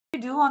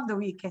do on the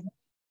weekend?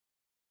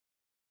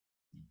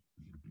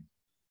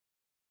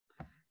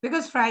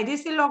 Because Friday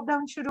से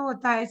lockdown शुरू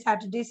होता है,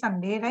 Saturday,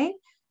 Sunday, right?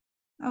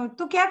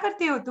 तो क्या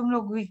करते हो तुम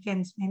लोग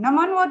weekends में?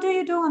 Naman, what do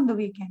you do on the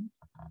weekend?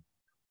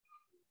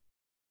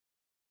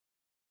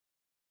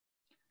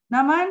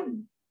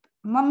 Naman,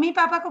 mummy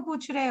papa को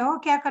पूछ रहे हो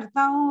क्या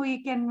करता हूँ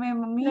वीकेंड में?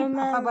 मम्मी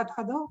पापा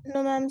बता दो.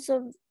 No ma'am,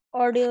 सब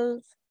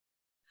audios.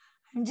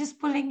 I'm just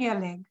pulling your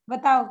leg.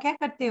 बताओ क्या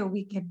करते हो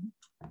वीकेंड में?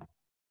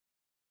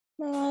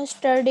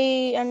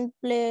 Study and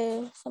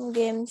play some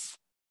games.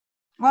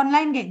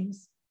 Online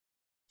games.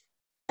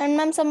 And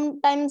ma'am,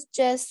 sometimes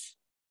chess.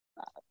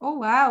 Oh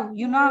wow,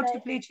 you know how to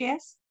play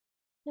chess?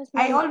 Yes,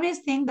 I always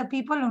think the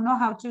people who know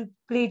how to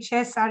play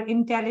chess are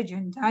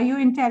intelligent. Are you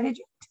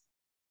intelligent?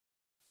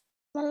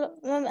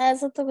 Ma'am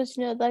ऐसा तो कुछ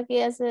नहीं होता कि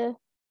ऐसे.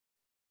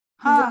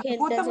 हाँ,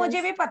 वो तो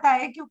मुझे भी पता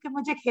है क्योंकि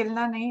मुझे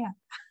खेलना नहीं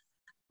आता.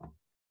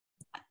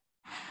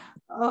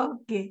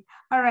 Okay,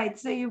 all right.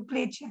 So you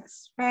play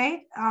chess,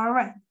 right? All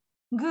right,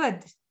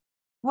 good.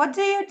 What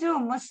do you do,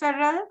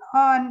 Musarral,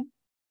 on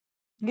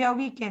your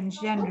weekends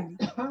generally?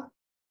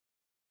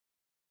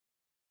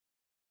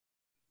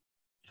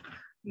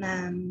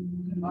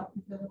 Ma'am,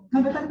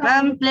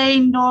 play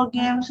indoor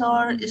games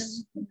or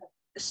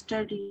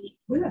study.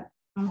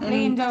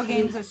 Play indoor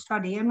games or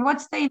study. And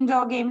what's the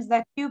indoor games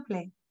that you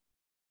play?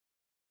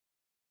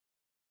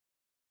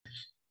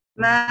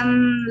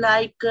 Ma'am,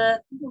 like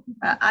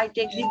I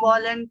take the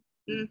ball and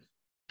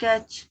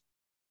catch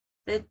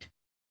it.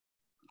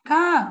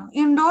 कहाँ?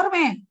 Indoor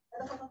में?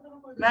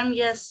 Ma'am,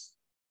 yes.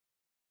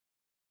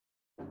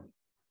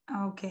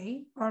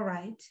 Okay, all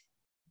right.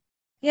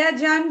 Yeah,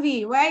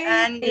 Janvi, why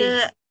are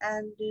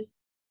you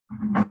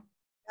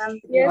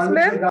Yes,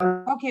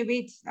 ma'am. Okay,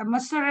 wait.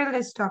 Musarral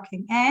is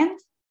talking. And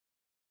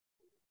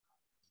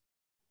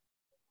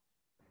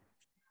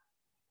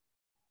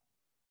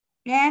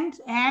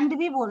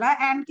भी बोला.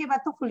 And के बाद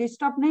तो full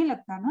stop नहीं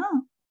लगता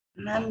ना?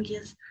 Ma'am,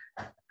 yes.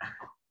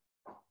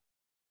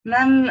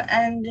 Ma'am,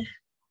 and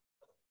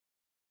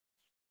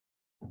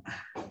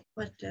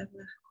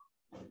whatever.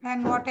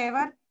 And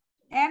whatever.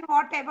 And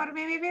whatever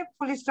में भी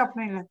full stop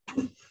नहीं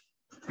लगता.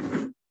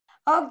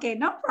 Okay,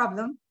 no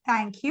problem.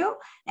 Thank you.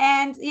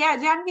 And yeah,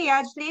 Janvi,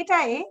 आज late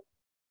आए?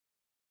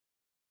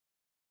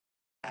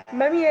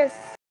 Ma'am, yes.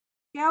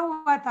 क्या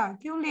हुआ था?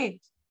 क्यों late?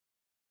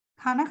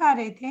 खाना खा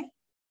रहे थे?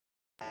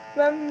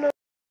 Ma'am, no.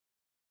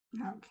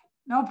 Okay,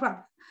 no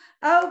problem.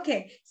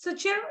 Okay, so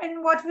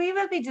children, what we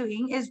will be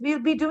doing is we'll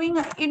be doing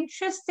an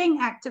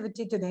interesting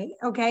activity today,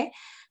 okay?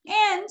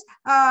 And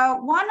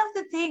one of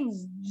the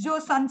things जो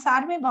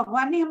संसार में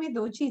भगवान ने हमें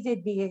दो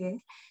चीजें दी है,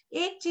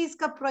 एक चीज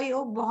का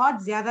प्रयोग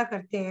बहुत ज्यादा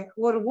करते हैं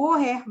और वो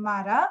है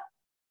हमारा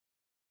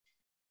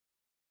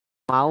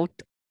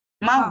माउथ.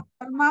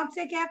 और माउथ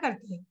से क्या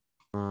करते हैं?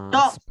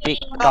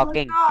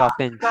 Talking.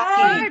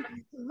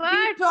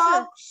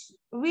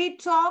 We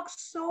talk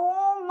so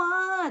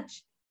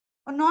much.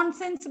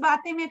 Nonsense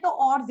बातें में तो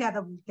और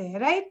ज्यादा बोलते हैं,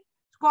 राइट?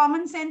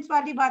 कॉमन सेंस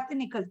वाली बातें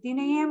निकलती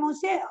नहीं है मुंह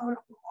से, और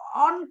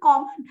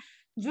अनकॉमन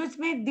जो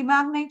इसमें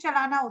दिमाग नहीं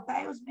चलाना होता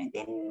है उसमें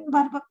दिन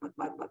भर बक बक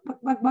बक बक बक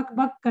बक बक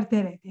बक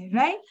करते रहते हैं,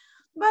 राइट?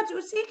 बट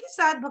उसी के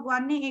साथ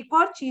भगवान ने एक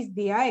और चीज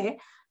दिया है,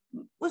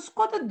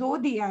 उसको तो दो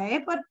दिया है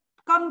पर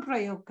कम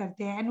प्रयोग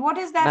करते हैं. And what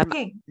is that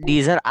thing?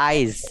 These are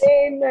eyes.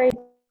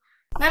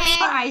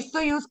 Eyes तो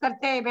यूज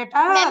करते हैं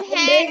बेटा,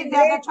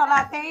 ज्यादा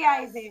चलाते ही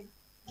आइज है.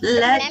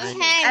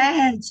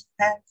 Hands.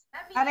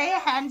 अरे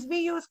हैंड्स भी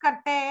यूज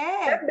करते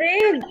हैं.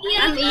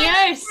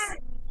 Ears.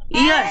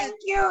 Thank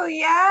you.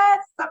 Yes,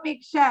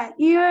 समीक्षा.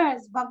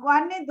 Ears.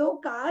 भगवान ने दो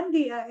कान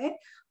दिया है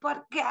पर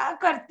क्या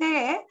करते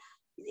हैं?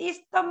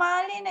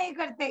 इस्तेमाल ही नहीं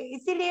करते,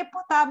 इसीलिए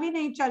पता भी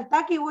नहीं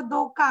चलता कि वो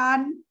दो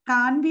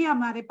कान भी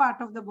हमारे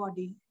part of the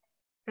body,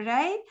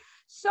 right?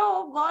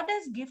 So God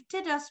has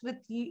gifted us with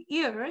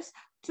ears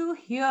to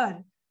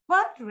hear,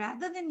 but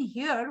rather than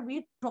hear,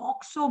 we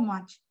talk so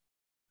much.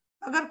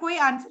 अगर कोई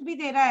आंसर भी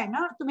दे रहा है ना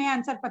और तुम्हें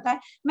आंसर पता है,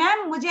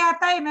 मैम मुझे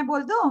आता है, मैं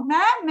बोल दूं,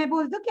 मैम मैं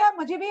बोल दूं क्या,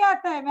 मुझे भी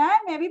आता है,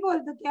 मैम मैं भी बोल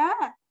दूं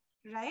क्या,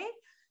 right?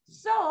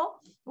 So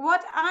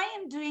what I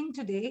am doing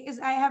today is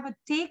I have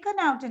taken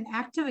out an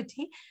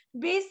activity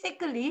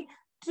basically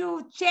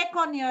to check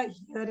on your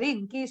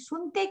hearing कि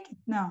सुनते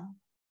कितना हो,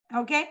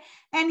 okay?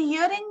 And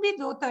hearing भी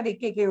दो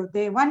तरीके के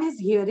होते हैं. One is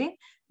hearing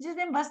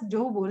जिसमें बस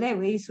जो बोले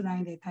वही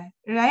सुनाई देता है,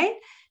 right?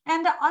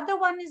 And the other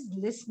one is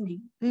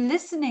listening.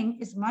 Listening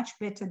is much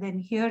better than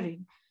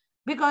hearing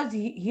because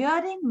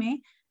hearing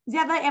में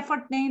ज्यादा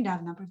effort नहीं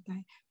डालना पड़ता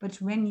है.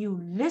 But when you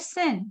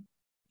listen,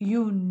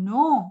 you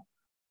know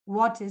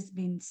what is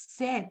being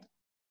said,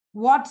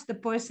 what the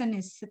person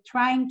is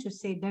trying to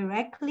say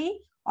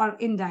directly or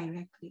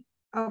indirectly,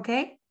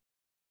 okay?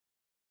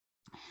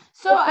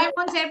 So I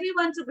want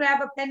everyone to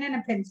grab a pen and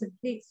a pencil,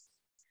 please.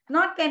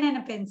 Not pen and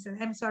a pencil,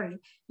 I'm sorry.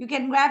 You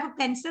can grab a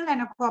pencil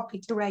and a copy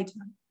to write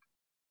on.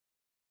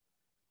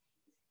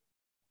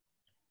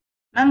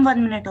 Ma'am,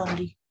 1 minute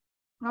only.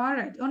 All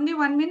right, only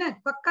 1 minute,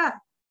 pakka?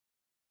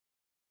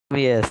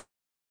 Yes.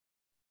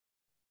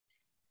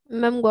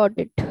 Ma'am, got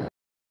it.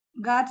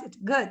 Got it,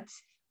 good.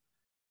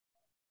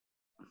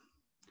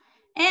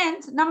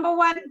 And number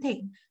one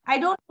thing, I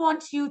don't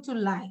want you to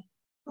lie.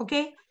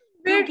 Okay?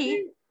 क्योंकि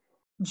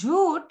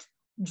झूठ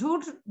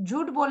झूठ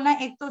झूठ बोलना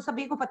एक तो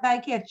सभी को पता है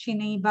कि अच्छी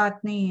नहीं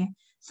बात नहीं है,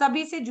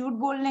 सभी से झूठ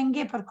बोल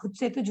लेंगे पर खुद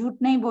से तो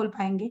झूठ नहीं बोल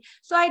पाएंगे.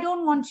 सो I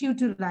don't want you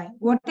to lie.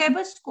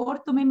 Whatever score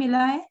तुम्हें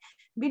मिला है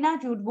बिना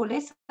झूठ बोले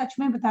सच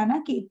में बताना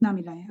कि इतना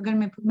मिला है, अगर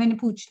मैंने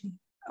पूछ ली.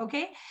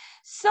 ओके,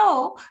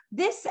 सो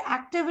दिस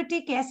एक्टिविटी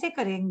कैसे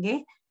करेंगे?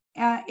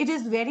 It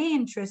is very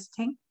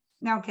interesting.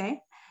 Okay,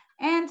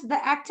 and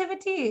the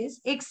activity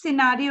is एक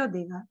सिनारियो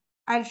देगा.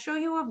 I will show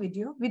you a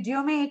video.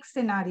 Video में एक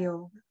सिनारियो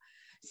होगा.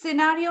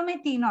 सिनारियो में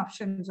 3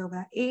 ऑप्शंस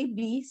होगा, ए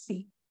बी सी.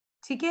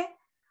 ठीक है,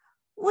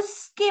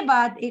 उसके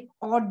बाद एक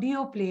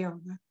ऑडियो प्ले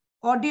होगा.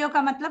 ऑडियो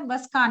का मतलब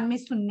बस कान में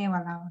सुनने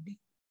वाला audio.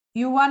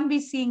 You want be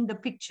seeing the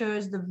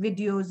pictures, the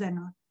videos and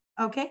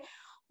all. Okay,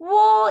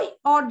 वो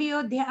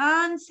ऑडियो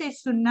ध्यान से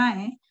सुनना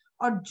है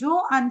और जो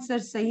आंसर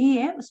सही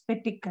है उस पर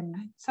टिक करना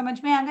है. समझ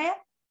में आ गया?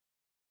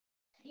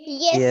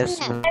 Yes,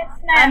 ma'am.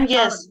 And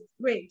yes.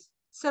 Great.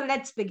 So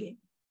let's begin.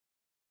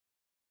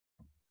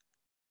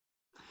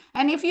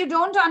 And if you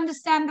don't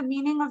understand the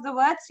meaning of the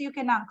words, you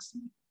can ask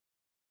me.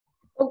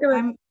 Okay,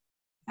 ma'am.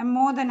 I'm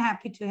more than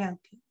happy to help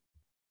you.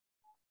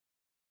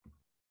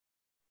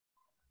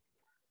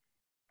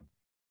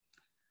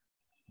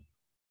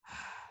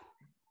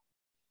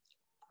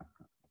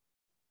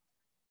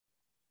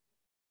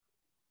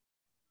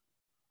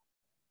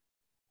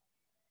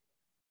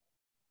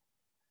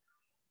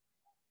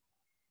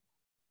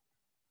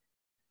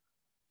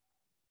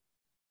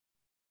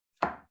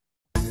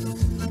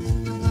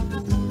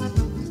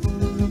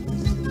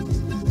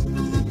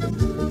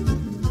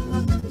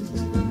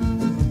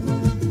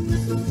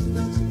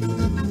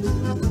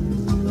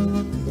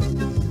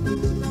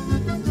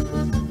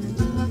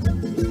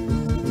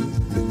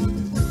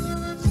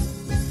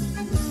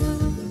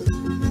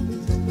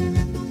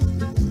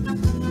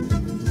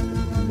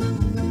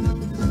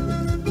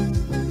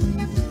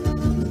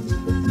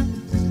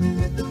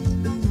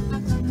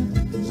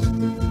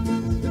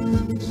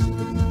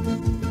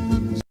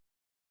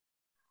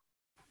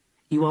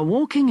 You are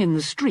walking in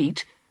the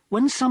street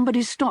when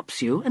somebody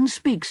stops you and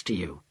speaks to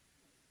you.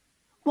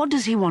 What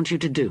does he want you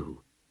to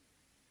do?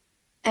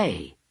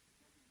 A.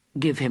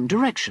 Give him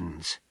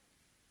directions.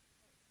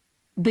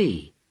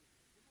 B.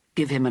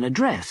 Give him an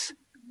address.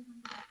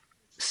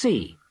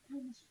 C.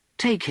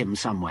 Take him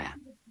somewhere.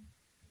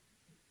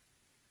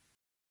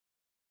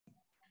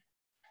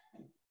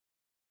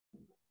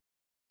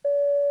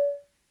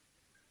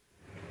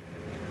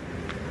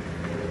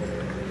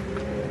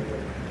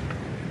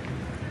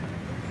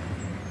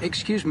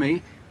 Excuse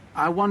me,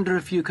 I wonder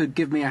if you could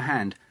give me a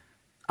hand.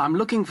 I'm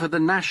looking for the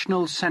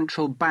National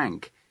Central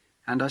Bank,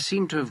 and I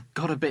seem to have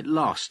got a bit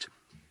lost.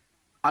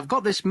 I've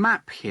got this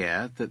map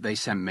here that they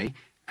sent me,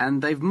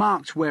 and they've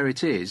marked where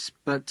it is,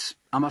 but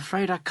I'm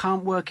afraid I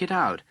can't work it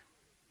out.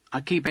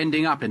 I keep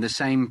ending up in the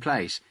same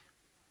place.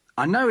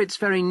 I know it's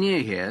very near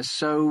here,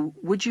 so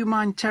would you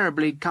mind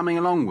terribly coming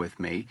along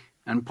with me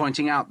and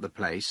pointing out the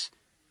place?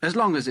 As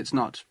long as it's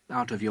not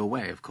out of your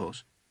way, of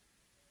course.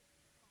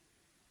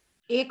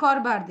 एक और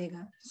बार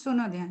देगा,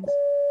 सुनो ध्यान से.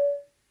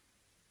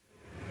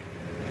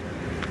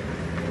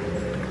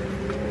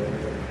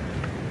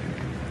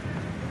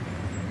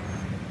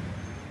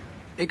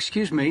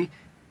 Excuse me,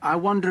 I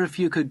wonder if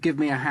you could give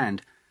me a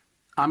hand.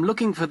 I'm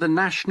looking for the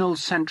National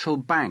Central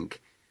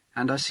Bank,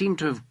 and I seem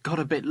to have got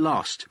a bit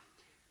lost.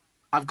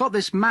 I've got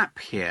this map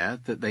here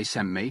that they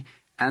sent me,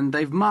 and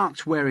they've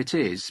marked where it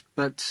is,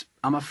 but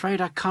I'm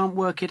afraid I can't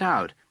work it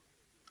out.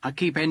 I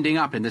keep ending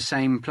up in the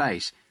same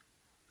place.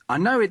 I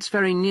know it's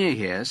very near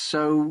here,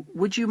 so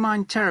would you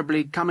mind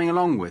terribly coming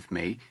along with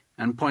me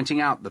and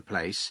pointing out the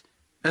place?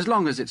 As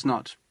long as it's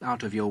not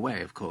out of your way,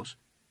 of course.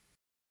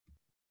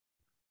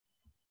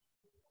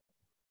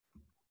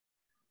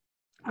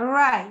 All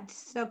right,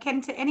 so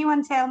can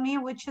anyone tell me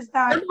which is the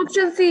answer?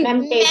 Option C.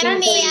 Ma'am, take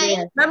him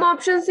somewhere. Ma'am,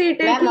 option C.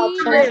 Take Ma'am, him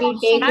option somewhere. C.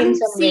 Take him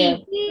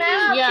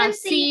somewhere. Yeah,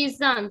 C is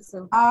the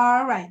answer.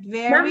 All right,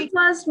 very Ma'am,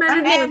 first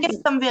मैंने And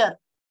दिया. somewhere.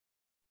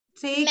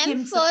 take Ma'am,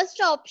 him.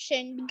 first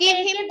option, give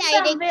him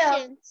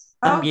directions.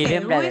 Ma'am, give Okay,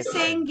 him who is directions.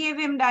 saying give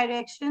him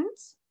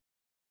directions?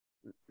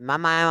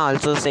 Ma'am, I am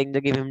also saying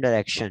to give him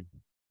direction.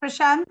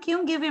 प्रशांत,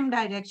 क्यों give him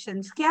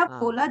directions? क्या हाँ.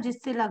 बोला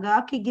जिससे लगा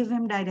कि give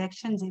him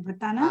directions है,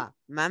 बताना.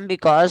 Ma'am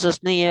because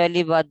उसने ये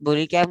वाली बात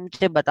बोली कि आप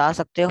मुझे बता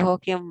सकते हो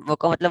कि वो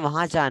को मतलब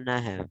वहां जाना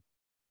है.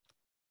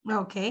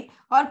 Okay,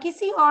 और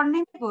किसी और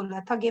ने बोला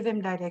था give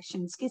him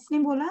directions. किसने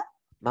बोला?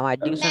 मैम आई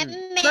थिंक मैम,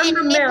 मैंने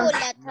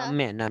बोला था.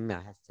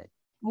 Namya has said.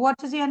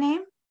 What is your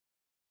name?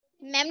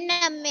 Ma'am,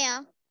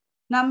 Namya.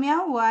 Namya,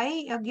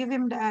 why give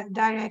him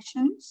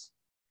directions?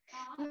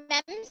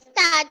 Ma'am,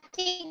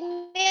 starting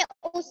में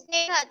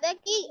उसने कहा था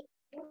कि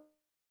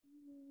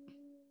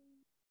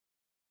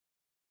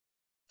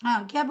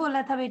हाँ, क्या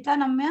बोला था बेटा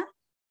Namya?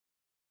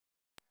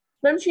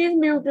 Ma'am, she is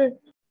muted.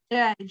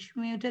 Yeah, she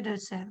muted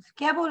herself.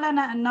 क्या बोला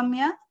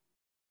Namya?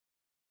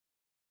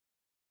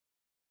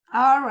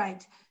 All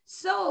right.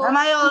 So And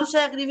I also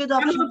agree with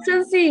Ma'am, option.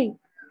 option C.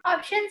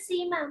 Option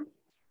C, ma'am.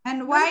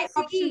 And why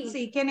option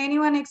C? Can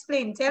anyone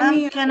explain? Tell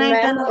me. Can I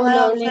ma'am tell why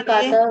उन्होंने option कहा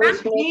A? था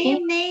उसमें कि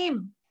Name.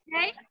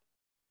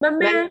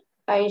 Ma'am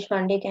Ayush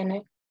Pandey कहना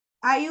है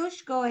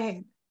Ayush, go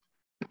ahead.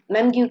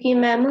 Ma'am क्योंकि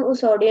ma'am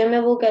उस audio में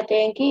वो कहते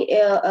हैं कि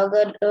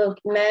अगर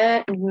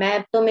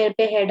मैं तो मेरे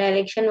पे है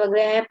डायरेक्शन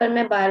वगैरह है पर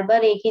मैं बार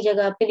बार एक ही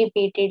जगह पे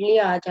रिपीटेडली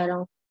आ जा रहा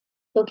हूँ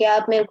तो क्या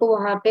आप मेरे को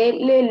वहां पे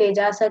ले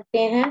जा सकते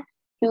हैं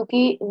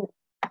क्योंकि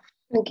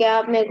क्या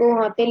आप मेरे को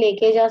वहां पे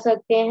लेके जा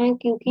सकते हैं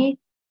क्योंकि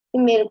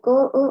मेरे को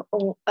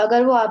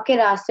अगर वो आपके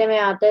रास्ते में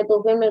आता है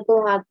तो फिर मेरे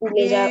को वहां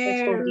ले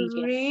जाकर छोड़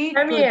दीजिए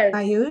Very good,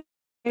 Ayush.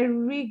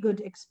 Very good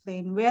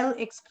explained. Well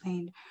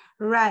explained.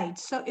 Right.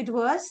 So it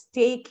was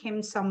take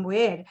him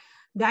somewhere.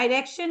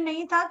 Direction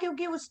नहीं था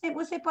क्योंकि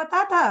उसे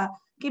पता था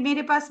कि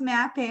मेरे पास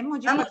मैप है,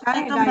 मुझे पता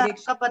है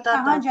डायरेक्शन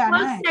कहाँ जाना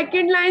है.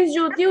 सेकंड लाइंस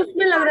जो थी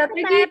उसमें लग रहा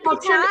था कि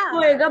ऑप्शन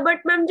होएगा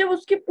बट मैम जब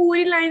उसकी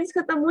पूरी लाइंस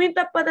खत्म हुई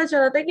तब पता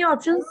चला था कि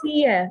ऑप्शन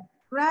सी है.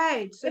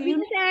 Right. So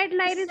you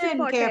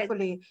listen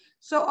carefully.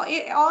 So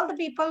all the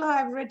people who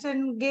have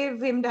written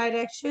give him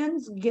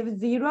directions, give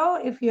 0.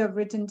 If you have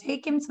written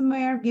take him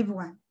somewhere, give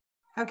 1.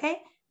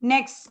 Okay.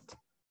 Next.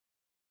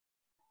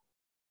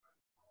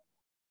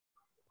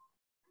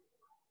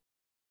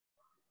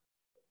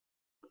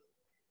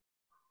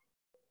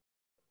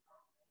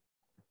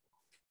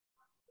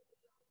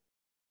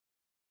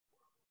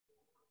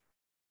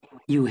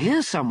 You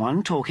hear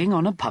someone talking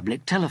on a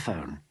public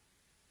telephone.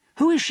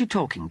 Who is she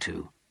talking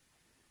to?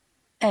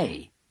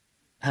 A.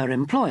 Her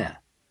employer.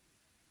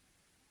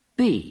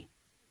 B.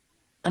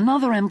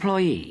 Another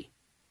employee.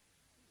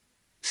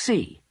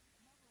 C.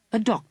 A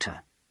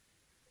doctor.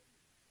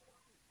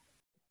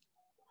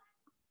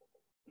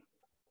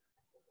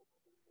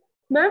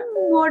 Ma'am,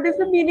 what is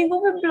the meaning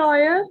of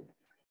employer?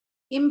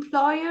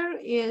 Employer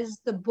is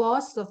the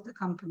boss of the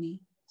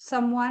company,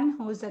 someone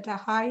who is at a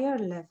higher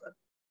level.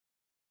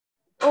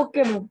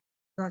 Okay, ma'am.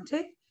 Got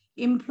it?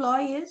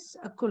 Employee is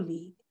a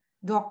colleague.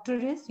 Doctor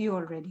is, you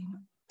already know.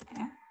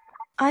 Yeah?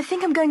 I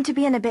think I'm going to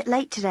be in a bit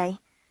late today.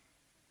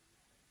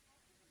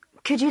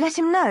 Could you let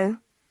him know?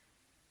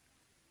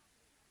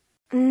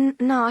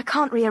 No, I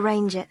can't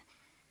rearrange it.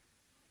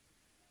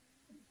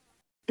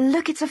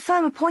 Look, it's a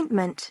firm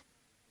appointment.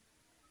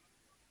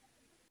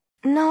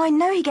 No, I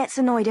know he gets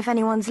annoyed if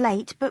anyone's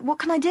late, but what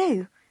can I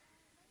do?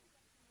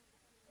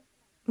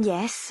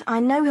 Yes, I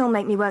know he'll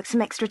make me work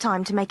some extra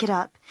time to make it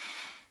up.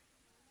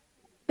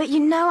 But you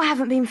know I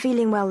haven't been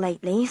feeling well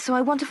lately, so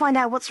I want to find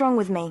out what's wrong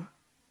with me.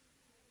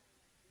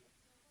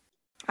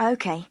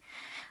 Okay,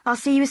 I'll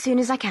see you as soon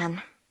as I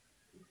can.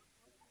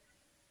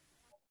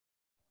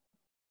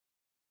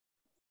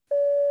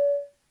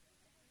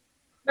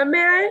 May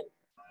I?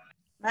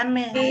 I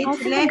think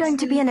I'm going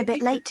to be in a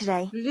bit late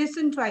today.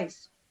 Listen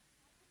twice.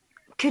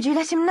 Could you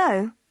let him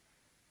know?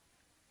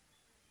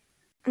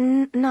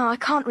 No, I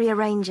can't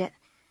rearrange it.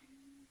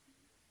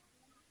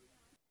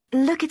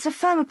 Look, it's a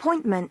firm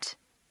appointment.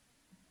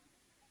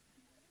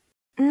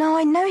 No,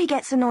 I know he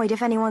gets annoyed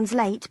if anyone's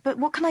late, but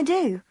what can I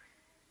do?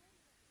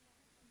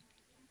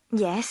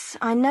 Yes,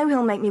 I know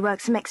he'll make me work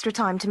some extra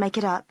time to make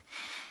it up.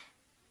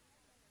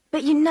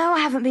 But you know I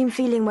haven't been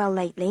feeling well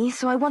lately,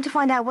 so I want to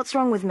find out what's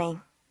wrong with me.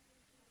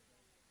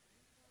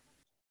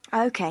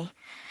 Okay,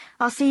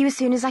 I'll see you as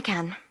soon as I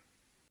can.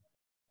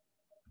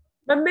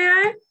 Ma'am,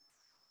 may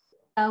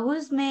I?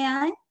 Who's may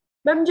I?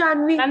 Ma'am,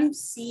 Janvi. Ma'am,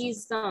 C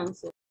is the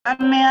answer.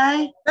 May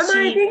I? Ma'am,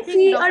 I think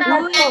C or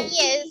doctor.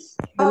 Yes.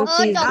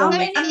 Okay, Doctor how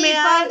many is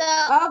people?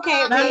 the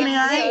Okay, may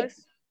I? wait.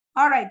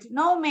 All right,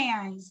 no may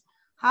I's.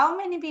 How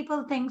many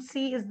people think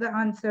C is the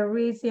answer?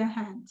 Raise your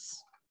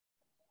hands.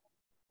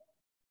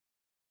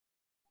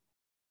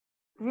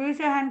 Raise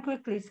your hand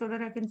quickly so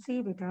that I can see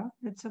it. Huh?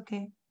 It's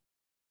okay.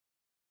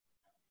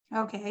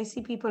 Okay, I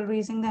see people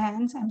raising their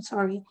hands. I'm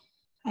sorry.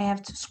 I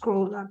have to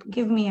scroll up.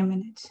 Give me a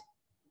minute.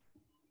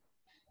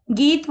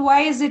 Geet,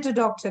 why is it a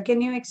doctor?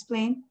 Can you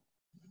explain?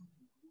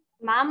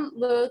 Ma'am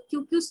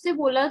क्योंकि उसने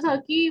बोला था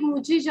कि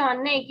मुझे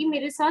जानना है कि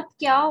मेरे साथ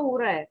क्या हो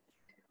रहा है,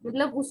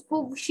 मतलब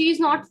उसको she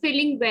is not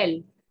feeling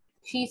well,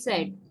 she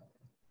said.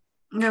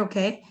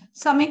 Okay.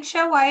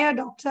 Samiksha, why a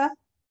doctor?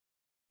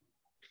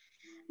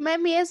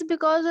 Ma'am yes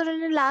because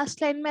उन्होंने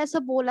लास्ट लाइन में ऐसा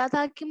बोला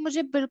था कि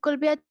मुझे बिल्कुल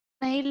भी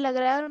अच्छा नहीं लग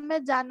रहा है और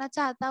मैं जानना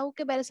चाहता हूँ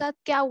कि मेरे साथ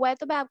क्या हुआ है,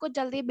 तो मैं आपको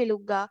जल्दी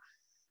मिलूंगा,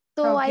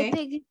 तो I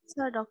think it's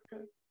a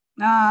doctor.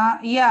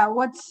 Yeah,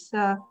 what's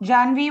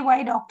Janvi,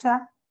 why doctor?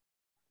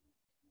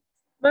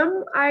 Ma'am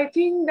I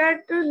think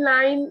that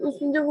line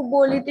उसने जब वो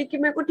बोली थी कि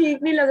मेरे को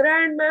ठीक नहीं लग रहा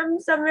है, and ma'am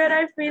somewhere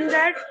I feel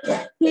that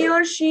he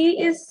और she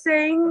is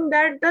saying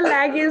that the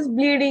leg is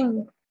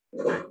bleeding.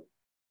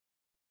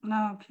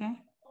 Okay.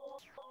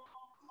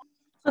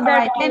 So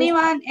that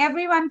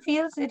everyone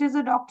feels it is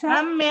a doctor?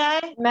 Ma'am, may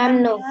I?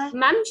 Ma'am, no.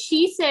 Ma'am, she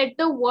said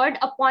the word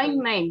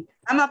appointment.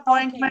 I'm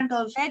appointment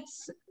also.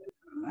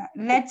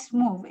 Let's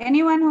move.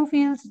 Anyone who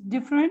feels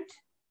different?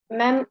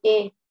 Ma'am,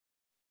 A.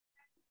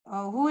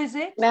 Who is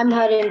it? Ma'am,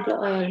 her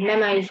employer.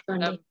 Ma'am, Ayush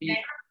Pandey.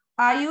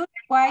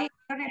 Ayush, why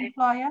her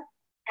employer?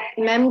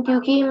 Ma'am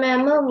क्योंकि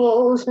ma'am वो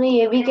उसमें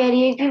ये भी कह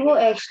रही है कि वो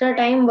एक्स्ट्रा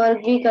टाइम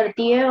वर्क भी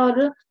करती है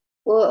और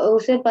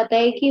उसे पता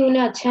है कि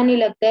उन्हें अच्छा नहीं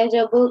लगता है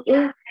जब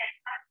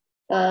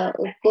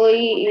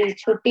कोई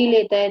छुट्टी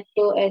लेता है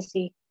तो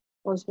ऐसी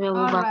उसमें वो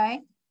All बात।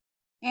 right.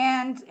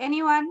 And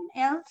anyone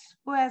else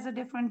who has a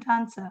different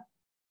answer?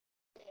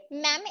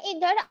 Ma'am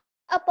इधर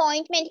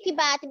अपॉइंटमेंट की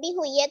बात भी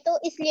हुई है तो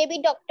इसलिए भी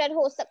डॉक्टर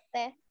हो सकता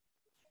है।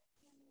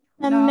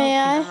 Ma'am, No. may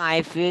I? Ma'am,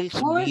 I feel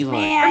Who's B1.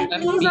 may I?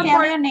 Please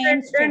tell your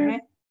names,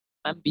 children.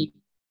 Ma'am, B.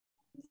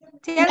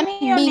 Tell me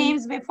your B.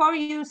 names before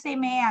you say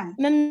may I.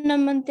 Ma'am,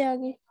 Naman te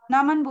आगे.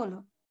 Naman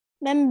bolo.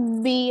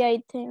 Ma'am, B,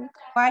 I think.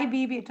 Why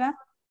B, beta?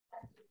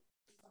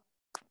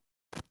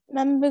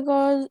 Ma'am,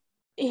 because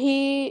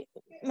she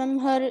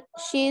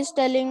is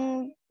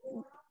telling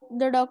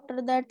the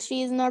doctor that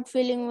she is not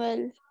feeling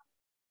well.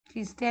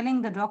 She's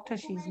telling the doctor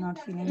she's not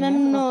feeling well.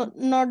 Ma'am, no,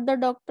 Okay. not the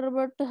doctor,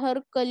 but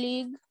her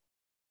colleague,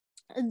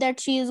 that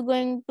she is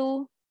going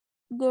to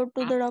go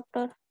to the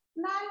doctor.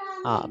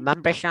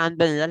 Ma'am, Prashant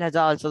Binzal has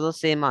also the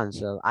same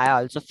answer. I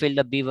also feel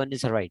the B1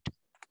 is right.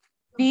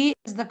 B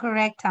is the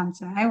correct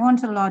answer. I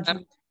want a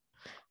logic.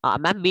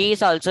 Ma'am, B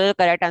is also the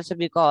correct answer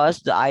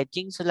because I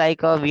think so.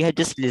 Like we had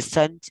just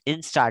listened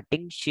in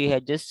starting. She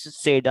had just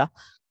said in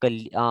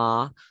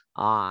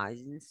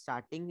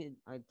starting.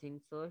 I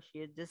think so. She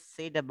had just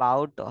said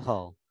about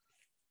her.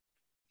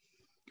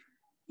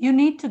 You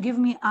need to give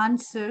me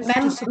answers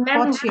to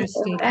support your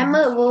statement. Ma'am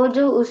वो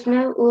जो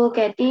उसमें वो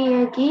कहती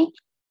है कि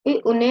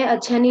उन्हें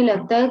अच्छा नहीं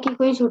लगता कि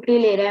कोई छुट्टी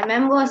ले रहा है।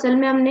 मैम वो असल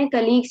में हमने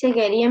कलीग से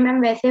कह रही है।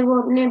 मैम वैसे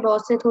वो अपने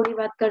बॉस से थोड़ी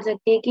बात कर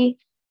सकती है कि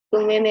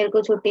तुम्हें मेरे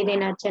को छुट्टी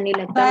देना अच्छा नहीं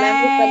लगता।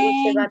 मैम वो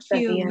कलीग से बात कर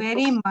रही है। Thank you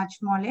very much,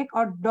 Maulik.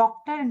 और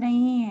डॉक्टर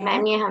नहीं है।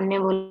 मैम ये हमने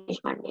बोली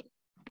Pandey.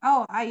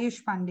 Oh,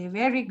 Ayush Pandey,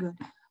 very good.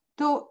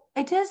 So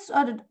it is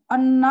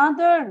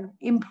another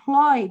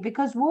employee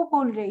because वो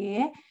बोल रही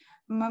है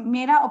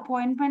मेरा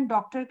अपॉइंटमेंट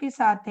डॉक्टर के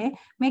साथ है,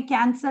 मैं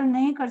कैंसिल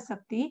नहीं कर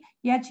सकती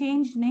या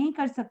चेंज नहीं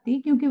कर सकती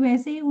क्योंकि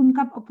वैसे ही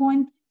उनका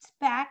अपॉइंटमेंट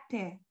पैक्ड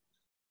है।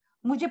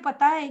 मुझे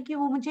पता है कि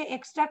वो मुझे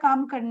एक्स्ट्रा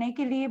काम करने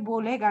के लिए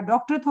बोलेगा,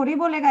 डॉक्टर थोड़ी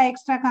बोलेगा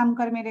एक्स्ट्रा काम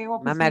कर मेरे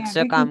ऑफिस मैम में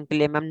एक्स्ट्रा काम के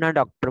लिए मैम ना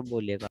डॉक्टर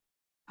बोलेगा।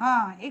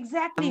 हाँ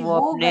एग्जैक्टली वो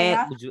वो अपने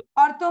गया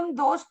और तुम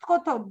दोस्त को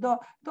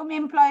तुम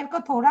एम्प्लॉयर को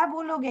थोड़ा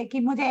बोलोगे कि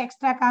मुझे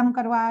एक्स्ट्रा काम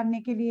करवाने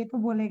के लिए, तो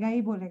बोलेगा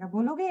ही बोलेगा,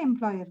 बोलोगे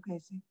एम्प्लॉयर को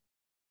ऐसे?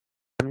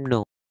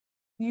 No.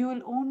 You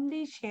will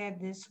only share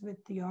this with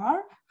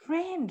your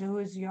friend who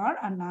is your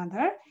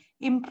another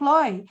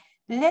employee.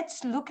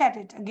 Let's look at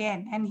it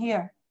again and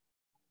here.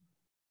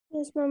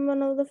 Yes, ma'am.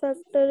 One of the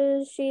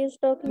factors is she is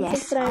talking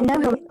Yes, to I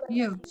know. friends.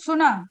 You,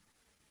 Suna.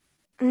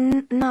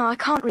 No, I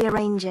can't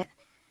rearrange it.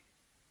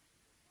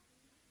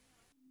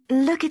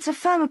 Look, it's a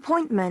firm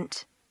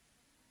appointment.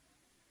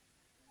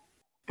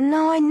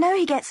 No, I know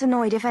he gets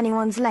annoyed if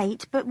anyone's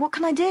late, but what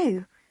can I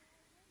do?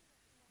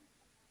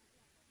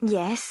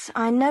 Yes,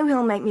 I know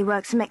he'll make me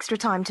work some extra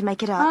time to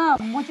make it up. हाँ,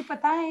 मुझे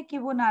पता है कि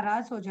वो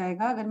नाराज हो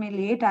जाएगा अगर मैं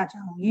लेट आ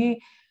जाऊं। ये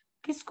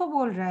किसको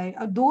बोल रहा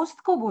है? दोस्त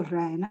को बोल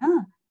रहा है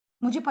ना।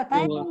 मुझे पता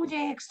है वो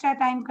मुझे एक्स्ट्रा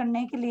टाइम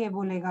करने के लिए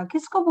बोलेगा।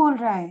 किसको बोल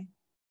रहा है?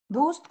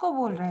 दोस्त को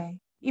बोल रहा है,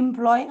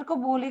 एम्प्लॉयर को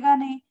बोलेगा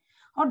नहीं।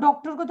 और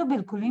डॉक्टर को तो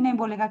बिल्कुल ही नहीं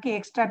बोलेगा कि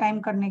एक्स्ट्रा टाइम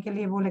करने के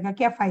लिए बोलेगा।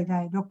 क्या फायदा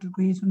है डॉक्टर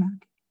को ये सुना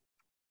के?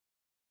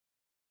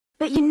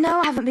 But you know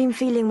I haven't been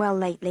feeling well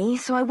lately,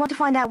 so I want to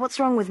find out what's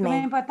wrong with me.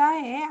 तुम्हें पता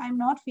है I'm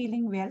not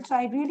feeling well, so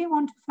I really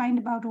want to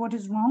find out what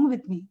is wrong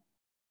with me.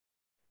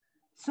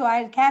 So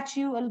I'll catch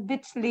you a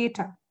bit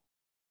later.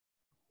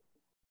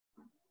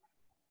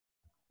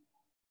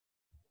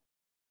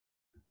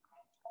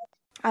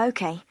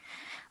 Okay,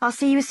 I'll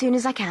see you as soon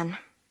as I can.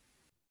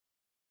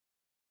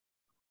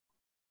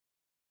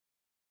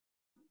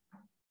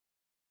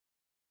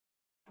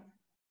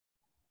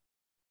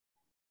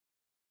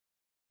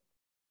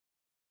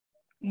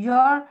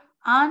 You're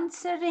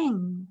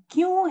answering.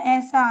 क्यों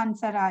ऐसा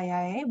answer आया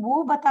है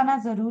वो बताना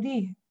जरूरी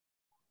है।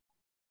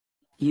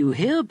 You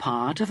hear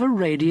part of a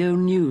radio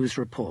news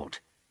report.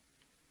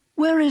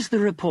 Where is the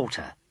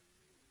reporter?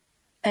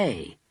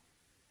 A.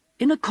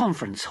 In a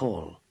conference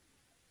hall.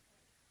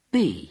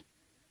 B.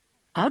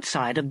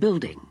 Outside a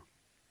building.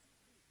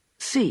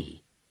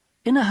 C.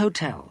 In a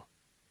hotel.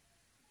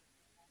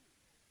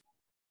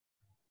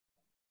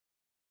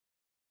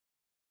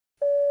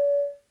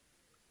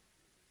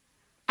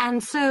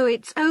 And so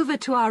it's over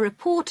to our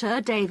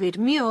reporter, David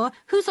Muir,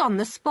 who's on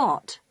the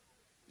spot.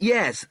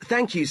 Yes,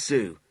 thank you,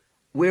 Sue.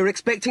 We're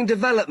expecting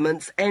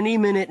developments any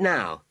minute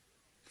now.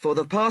 For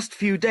the past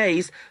few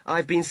days,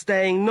 I've been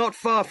staying not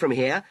far from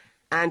here,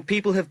 and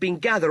people have been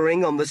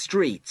gathering on the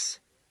streets.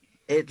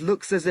 It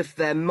looks as if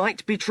there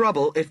might be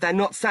trouble if they're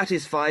not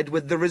satisfied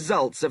with the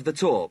results of the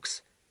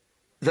talks.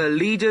 The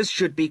leaders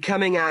should be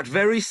coming out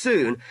very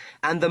soon,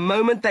 and the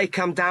moment they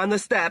come down the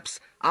steps,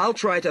 I'll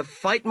try to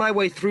fight my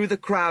way through the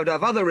crowd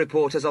of other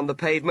reporters on the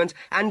pavement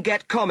and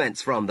get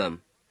comments from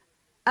them.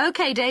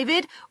 OK,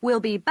 David,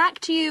 we'll be back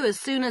to you as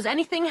soon as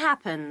anything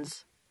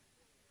happens.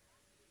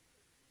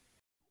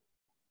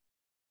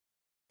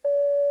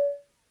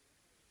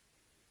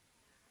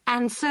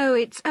 And so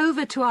it's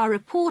over to our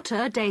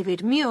reporter,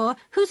 David Muir,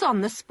 who's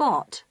on the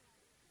spot.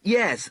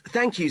 Yes,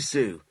 thank you,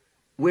 Sue.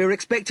 We're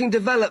expecting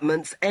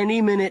developments any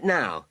minute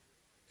now.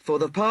 For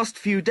the past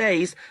few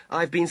days,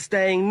 I've been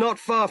staying not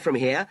far from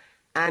here,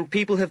 and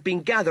people have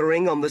been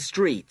gathering on the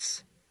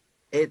streets.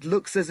 It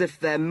looks as if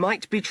there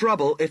might be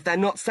trouble if they're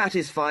not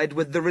satisfied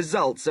with the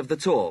results of the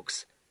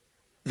talks.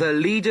 The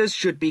leaders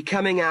should be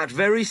coming out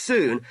very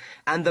soon,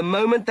 and the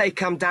moment they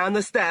come down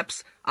the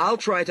steps, I'll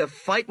try to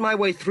fight my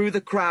way through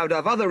the crowd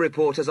of other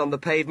reporters on the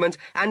pavement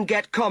and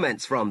get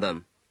comments from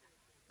them.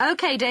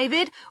 Okay,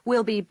 David,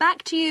 we'll be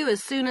back to you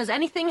as soon as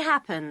anything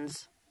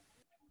happens.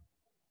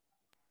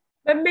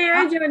 May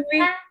I,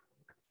 Janvi?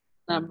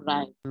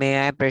 Right.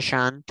 May I,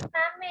 Prashant?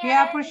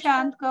 Yeah,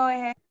 Prashant, go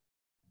ahead.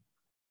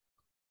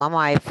 Mom,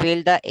 I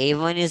feel the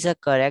A1 is a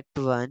correct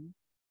one.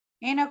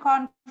 In a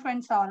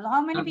conference hall.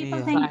 How many people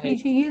Yeah.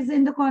 think he is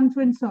in the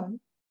conference hall?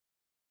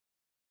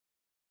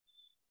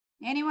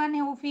 Anyone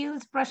who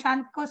feels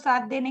Prashant को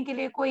साथ देने के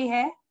लिए कोई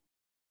है?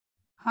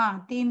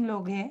 हाँ, 3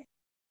 लोग हैं.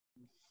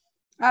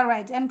 All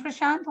right. And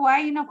Prashant, why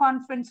in a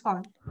conference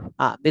hall?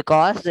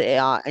 Because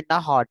in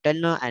the hotel,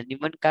 no,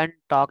 anyone can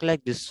talk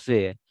like this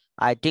way.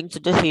 I think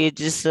so he is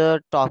just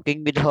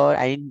talking with her,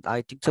 and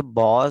I think so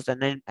boss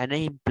and an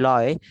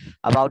employee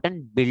about a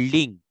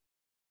building.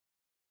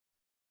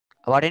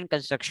 About in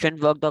construction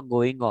work that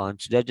going on.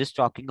 So they're just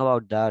talking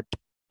about that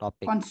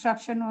topic.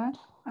 Construction work?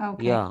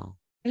 Okay. Yeah.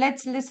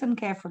 Let's listen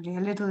carefully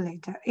a little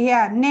later.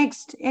 Yeah,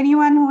 next.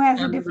 Anyone who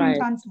has a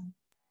different answer?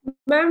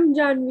 Ma'am,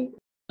 Janvi.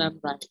 Ma'am,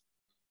 right.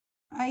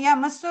 Yeah,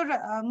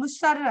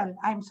 Musarral.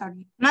 I'm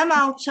sorry. Ma'am,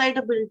 outside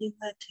a building,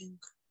 I think.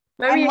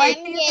 And why do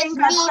you yes, think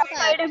B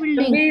outside a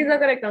building? B is the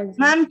correct answer.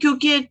 Ma'am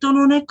क्योंकि एक तो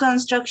उन्होंने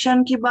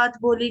construction की बात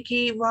बोली कि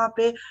वहाँ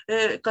पे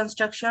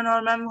कंस्ट्रक्शन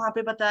और मैम वहाँ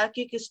पे बताया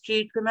कि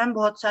स्ट्रीट पे मैम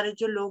बहुत सारे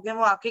जो लोग हैं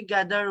वो आके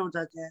गैदर हो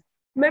जाते हैं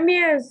मैम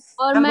यस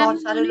और मैम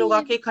बहुत सारे लोग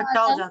आके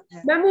इकट्ठा हो जाते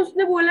हैं मैम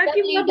उसने बोला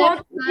कि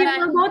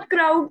वहाँ बहुत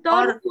क्राउड था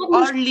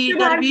और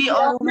लीडर भी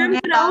और उन्होंने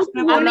लास्ट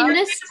में बोला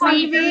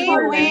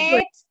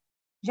Wait,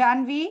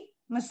 Janvi,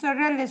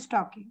 Musarral is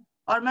talking.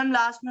 और मैम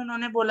लास्ट में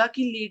उन्होंने बोला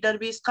कि लीडर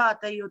भी इसका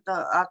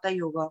आता ही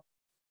होगा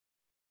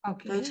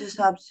Okay. तो इस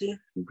हिसाब से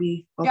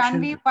भी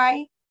Janvi,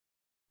 why?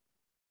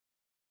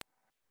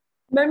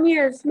 Ma'am,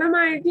 yes. Ma'am,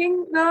 I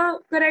think the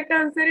correct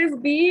answer is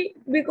B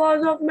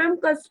because of ma'am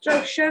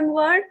construction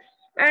word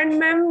and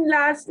ma'am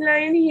last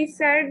line he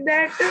said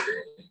that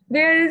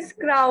there is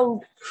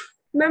crowd.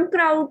 Ma'am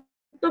crowd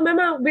तो मैम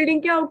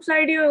बिल्डिंग के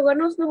outside he होगा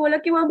ना उसने बोला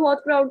कि वहाँ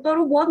बहुत crowd था और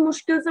वो बहुत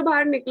मुश्किल से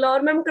बाहर निकला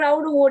और मैम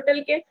क्राउड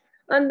होटल के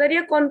अंदर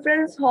या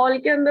कॉन्फ्रेंस हॉल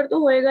के अंदर तो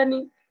होएगा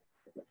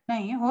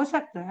नहीं हो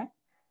सकता है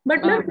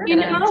but ma'am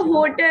in a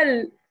hotel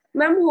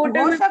ma'am hotel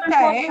हो सकता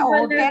है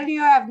hotel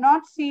you have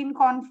not seen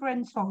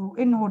conference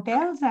in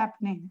hotels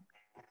happening.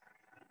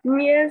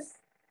 Yes.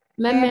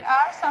 There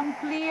are some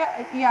clear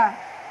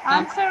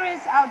answer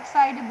is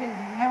outside a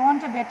building. I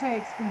want a better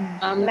explanation.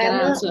 Can I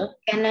answer?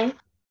 Can I?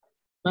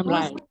 Ma'am,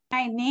 right.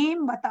 My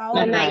name batao.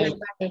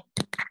 Ma'am,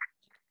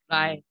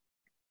 right.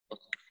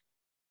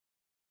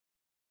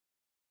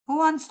 Who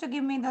wants to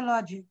give me the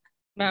logic?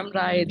 Ma'am,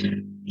 right.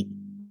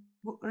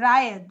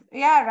 Rayad.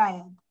 Yeah,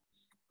 Rayad.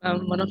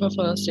 One of her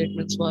first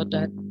statements was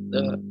that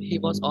he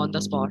was on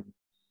the spot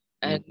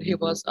and he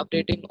was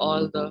updating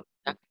all the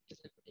activities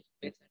that were taking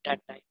place at that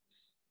time.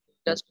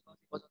 Just because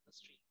he was on the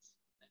streets,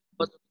 he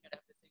was looking at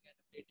everything and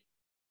updating.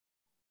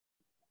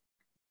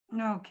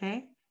 Okay.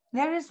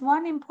 There is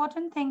one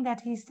important thing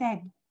that he said.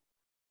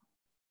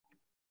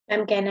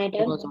 Ma'am, can I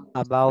tell?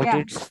 About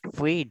its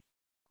weight.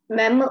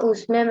 Ma'am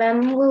उसमें ma'am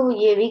वो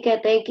ये भी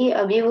कहता है कि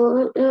अभी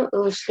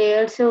वो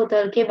stair से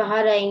उतर के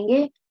बाहर आएंगे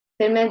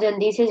फिर मैं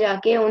जल्दी से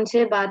जाके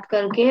उनसे बात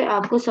करके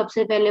आपको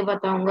सबसे पहले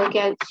बताऊंगा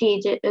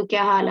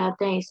क्या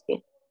हालात हैं इसके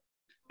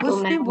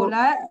उसने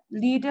बोला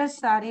लीडर्स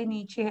सारे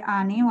नीचे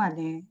आने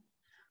वाले हैं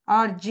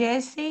और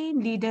जैसे ही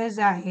लीडर्स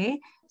आए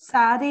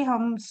सारे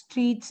हम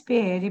स्ट्रीट्स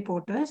पे है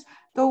रिपोर्टर्स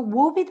तो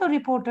वो भी तो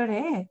रिपोर्टर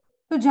है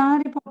तो जहाँ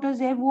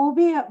रिपोर्टर्स है वो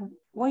भी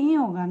वही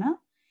होगा ना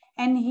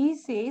एंड ही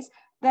सेज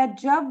दैट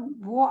जब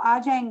वो आ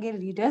जाएंगे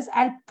leaders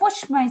I will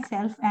push my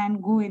self and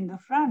go in the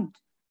front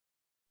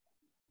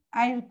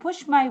I will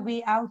push my way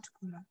out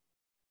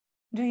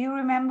do you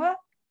remember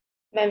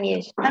Ma'am,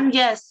 yes. Ma'am,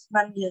 yes.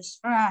 Ma'am, yes.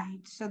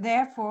 Right. So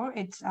therefore,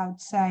 it's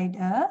outside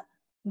a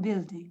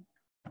building.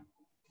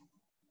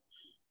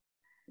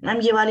 Ma'am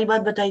ये वाली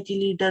बात बताई थी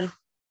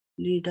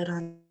leader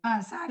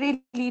हाँ सारे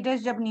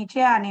leaders जब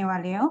नीचे आने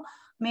वाले हो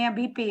मैं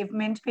अभी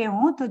पेवमेंट पे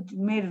हूँ तो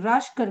मैं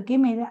रश करके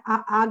मेरे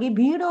आगे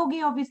भीड़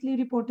होगी ऑब्वियसली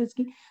रिपोर्टर्स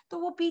की तो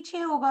वो पीछे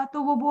होगा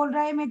तो वो बोल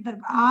रहा है मैं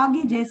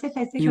आगे जैसे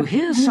तैसे You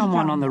hear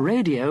someone on the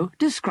radio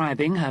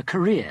describing her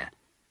career.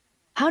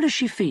 How does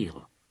she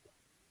feel?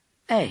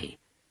 A.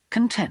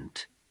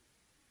 Content.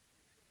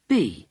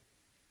 B.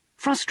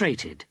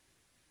 Frustrated.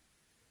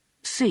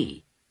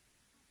 C.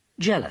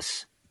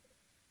 Jealous.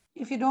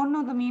 If you don't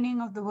know the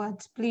meaning of the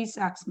words, please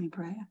ask me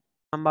prior.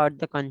 About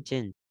the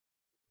content.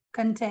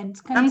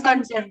 Content.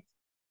 Content.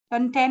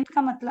 Content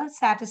का मतलब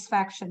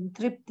satisfaction,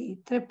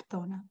 तृप्त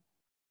होना.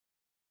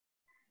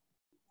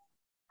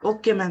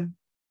 Okay, ma'am.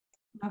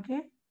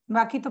 Okay.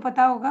 बाकी तो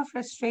पता होगा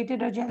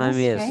frustrated or jealous,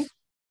 yes. right?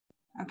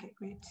 Okay,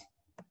 great.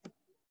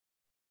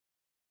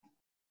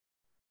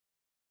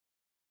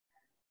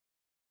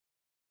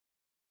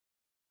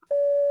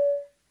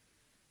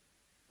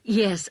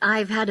 Yes,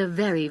 I've had a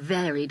very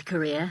varied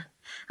career.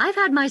 I've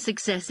had my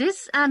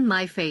successes and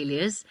my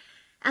failures,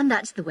 and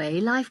that's the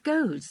way life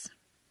goes.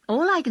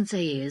 All I can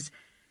say is,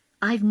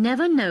 I've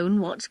never known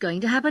what's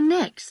going to happen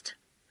next.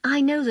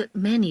 I know that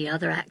many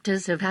other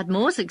actors have had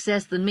more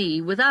success than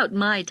me without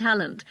my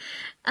talent,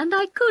 and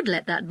I could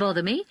let that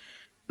bother me,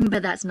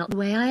 but that's not the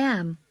way I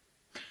am.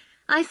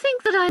 I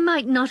think that I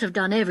might not have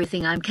done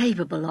everything I'm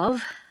capable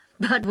of,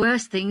 but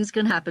worse things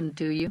can happen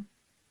to you.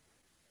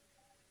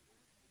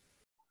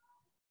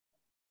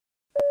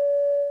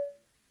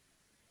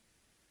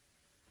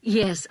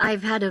 Yes,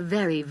 I've had a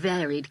very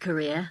varied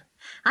career.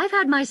 I've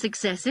had my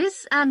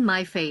successes and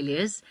my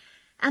failures,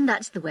 and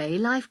that's the way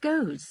life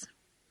goes.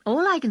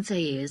 All I can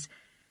say is,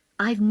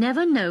 I've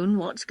never known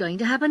what's going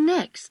to happen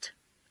next.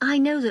 I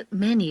know that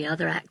many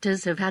other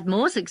actors have had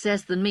more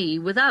success than me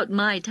without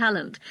my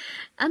talent,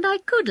 and I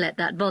could let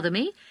that bother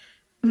me,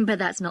 but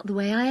that's not the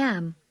way I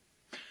am.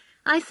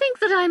 I think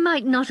that I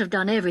might not have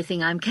done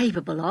everything I'm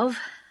capable of,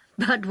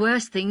 but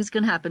worse things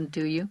can happen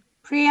to you.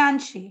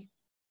 Priyanshi,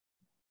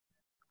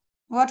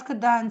 what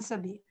could the answer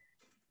be?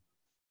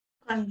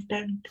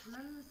 Content.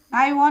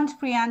 I want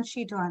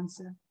Priyanshi to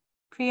answer.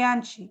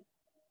 Priyanshi.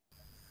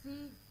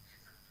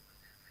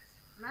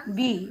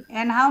 B.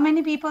 And how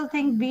many people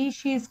think B,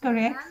 she is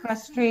correct?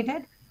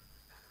 Frustrated?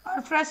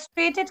 और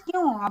frustrated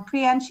क्यों?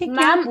 प्रियांशी क्या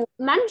Ma'am,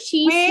 ma'am,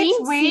 she's saying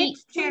wait,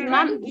 C. children.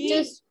 Ma'am,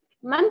 just,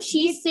 ma'am,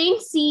 she's saying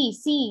C.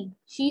 C.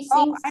 She's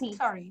saying C. I'm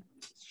sorry.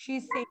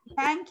 She's saying,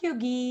 thank you,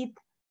 Geet.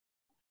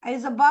 I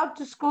was about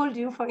to scold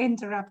you for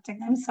interrupting.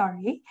 I'm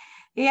sorry.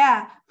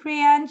 Yeah,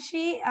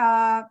 Priyanshi,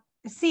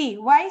 C.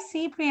 Why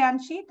C,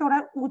 Priyanshi?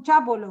 थोड़ा ऊंचा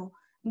बोलो.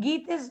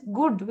 Geet is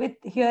good with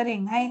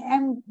hearing.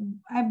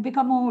 I've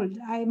become old.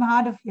 I'm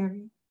hard of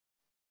hearing.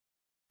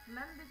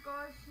 Ma'am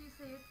because she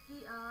said कि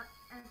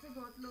ऐसे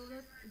बहुत लोग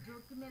हैं जो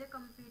कि मेरे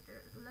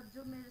कंप्यूटर मतलब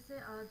जो मेरे से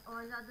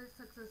और ज़्यादा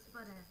सक्सेस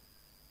पर है.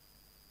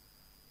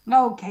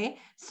 Okay,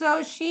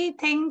 so she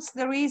thinks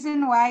the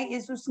reason why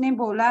is उसने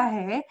बोला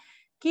है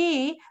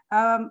कि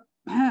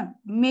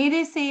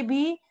मेरे से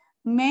भी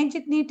मैं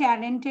जितनी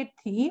टैलेंटेड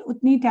थी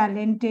उतनी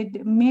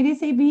टैलेंटेड मेरे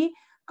से भी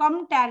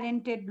कम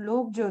टैलेंटेड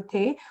लोग जो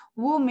थे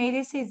वो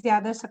मेरे से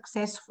ज्यादा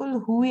सक्सेसफुल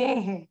हुए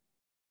हैं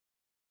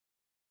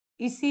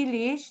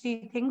इसीलिए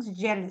she thinks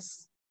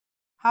jealous.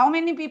 How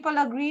many people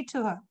agree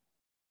to her?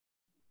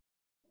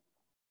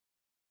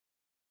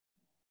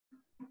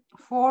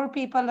 4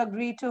 people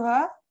agree to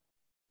her.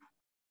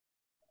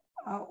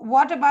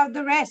 What about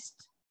the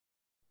rest?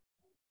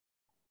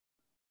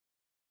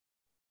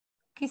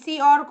 किसी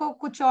और को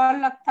कुछ और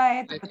लगता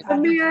है तो बता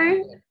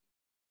दीजिए.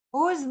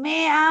 Who's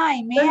may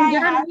I? May I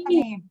have a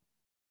name?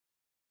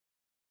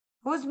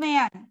 Who's may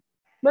I?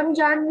 Ma'am,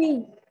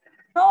 Janvi.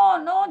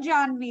 No,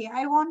 Janvi.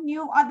 I want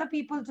you other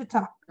people to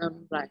talk.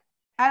 Right.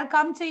 I'll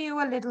come to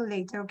you a little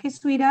later. Okay,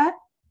 sweetheart?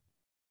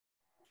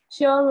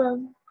 Sure,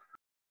 ma'am.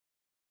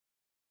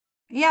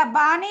 Yeah,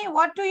 Bani,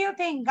 what do you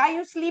think? Are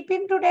you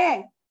sleeping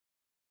today?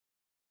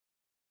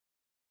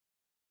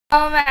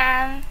 Oh,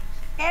 ma'am.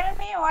 Tell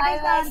me what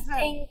is the answer?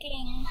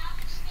 Thinking.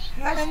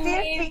 You're still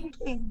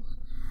thinking.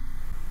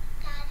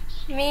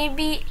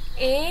 Maybe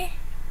A.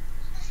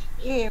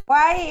 A.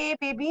 Why A,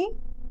 baby?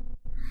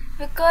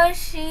 Because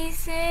she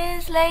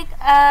says like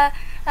I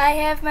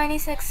have many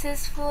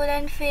successful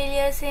and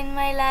failures in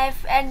my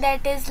life, and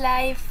that is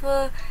life,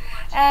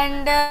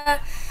 and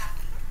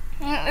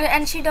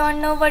she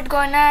don't know what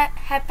gonna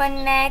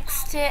happen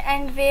next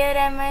and where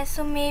am I.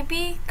 So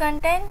maybe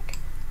content.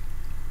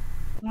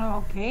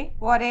 Okay.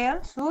 What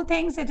else? Who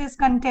thinks it is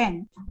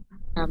content?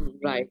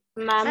 Right.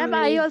 Ma'am,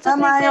 I also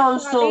think I that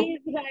also, Pali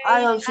is right.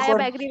 I also I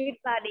got. agree with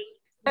Pali.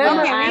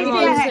 Okay, raise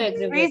your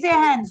hands. Raise your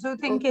hands who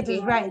think it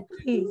is right,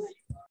 please.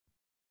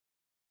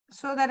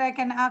 So that I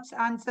can ask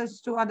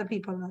answers to other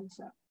people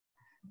also.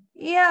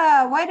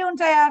 Yeah, why don't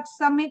I ask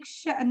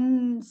Samiksha?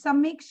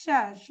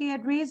 Samiksha, she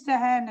had raised her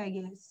hand, I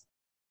guess.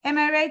 Am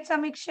I right,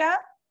 Samiksha?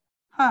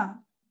 हाँ.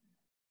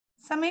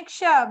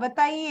 Samiksha,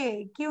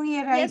 बताइए क्यों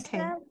ये right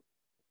है?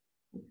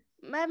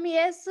 Ma'am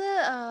yes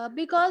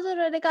because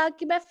उन्होंने कहा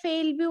कि मैं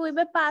fail भी हुई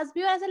मैं पास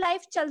भी हूँ ऐसे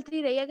लाइफ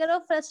चलती रही अगर वो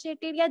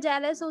फ्रस्ट्रेटेड या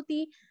जेलस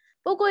होती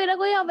वो कोई ना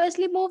कोई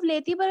ऑब्वियसली मूव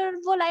लेती पर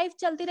वो लाइफ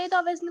चलती रही तो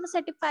ऑब्वियसली मैं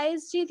सेटिस्फाइड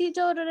ही थी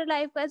जो उन्होंने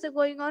लाइफ को ऐसे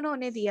गोइंग ऑन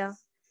होने दिया.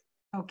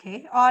 ओके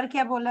और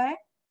क्या बोला है?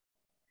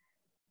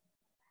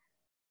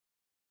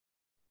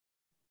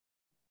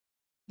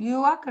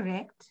 You are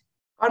correct.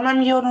 और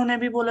मैम ये उन्होंने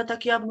भी बोला था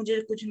कि अब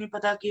मुझे कुछ नहीं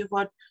पता कि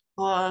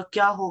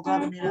क्या होगा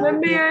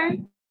मेरा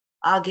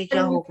आगे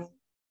क्या होगा.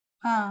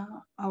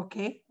 हाँ,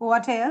 okay.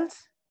 What else?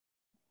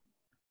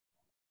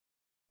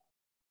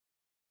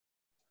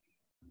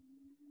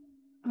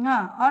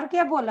 हाँ, और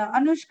क्या बोला?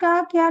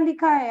 अनुष्का क्या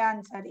लिखा है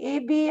आंसर? A,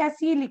 B या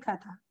C लिखा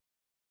था?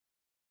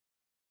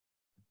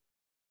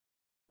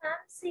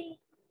 C.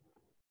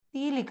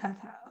 C लिखा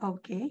था.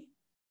 Okay.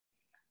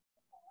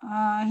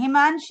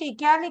 हिमांशी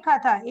क्या लिखा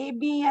था? A,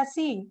 B या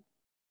C?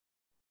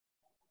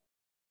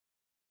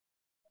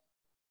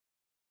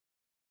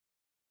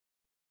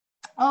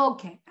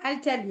 Okay, I'll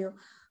tell you.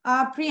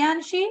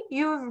 Priyanshi,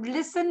 you've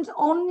listened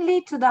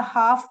only to the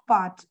half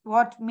part.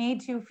 What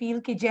made you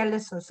feel कि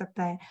jealous हो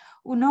सकता है?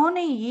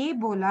 उन्होंने ये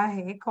बोला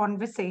है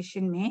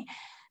conversation में,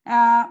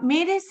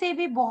 मेरे से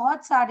भी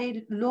बहुत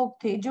सारे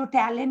लोग थे जो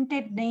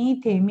talented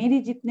नहीं थे, मेरे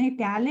जितने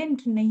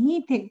talent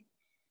नहीं थे,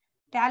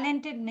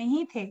 talented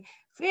नहीं थे,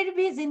 फिर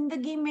भी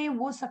जिंदगी में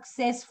वो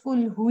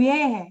successful हुए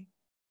हैं.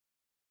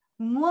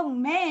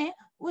 मैं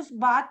उस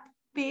बात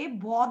पे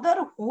बॉदर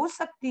हो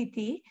सकती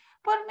थी,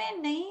 पर मैं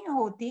नहीं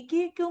होती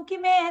क्योंकि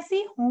मैं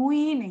ऐसी हूं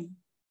ही नहीं.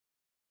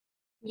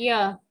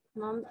 Yeah,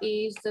 mom,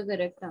 A is the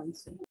correct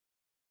answer.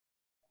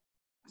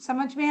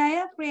 समझ में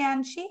आया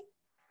Priyanshi?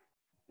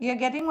 You're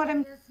getting what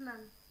I'm... Yes, ma'am.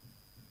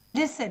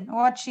 Listen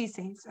what she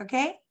says,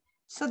 okay?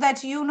 So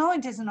that you know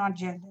it is not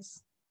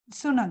jealous.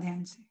 सुनो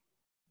ध्यान से.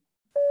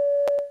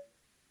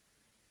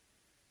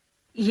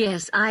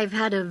 Yes, I've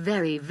had a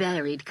very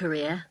varied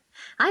career.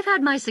 I've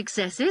had my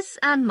successes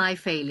and my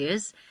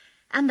failures,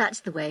 and that's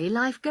the way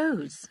life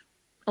goes.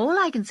 All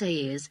I can say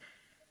is,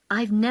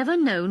 I've never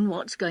known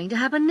what's going to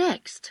happen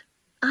next.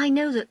 I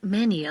know that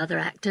many other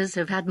actors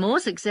have had more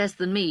success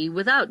than me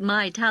without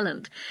my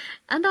talent,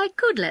 and I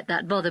could let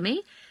that bother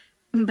me,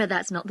 but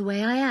that's not the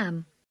way I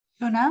am.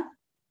 सुना?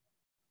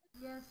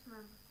 Yes,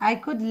 ma'am. I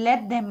could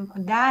let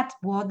that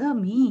bother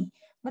me,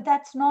 but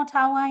that's not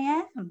how I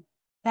am.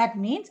 That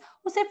means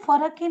उसे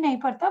फर्क ही नहीं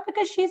पड़ता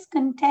because she is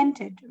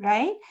contented,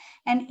 right?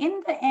 And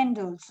in the end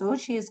also,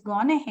 she has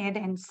gone ahead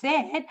and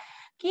said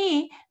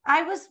कि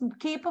I was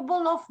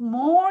capable of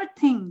more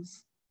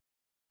things.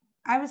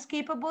 I was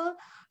capable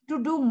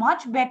to do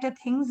much better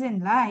things in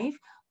life,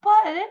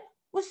 पर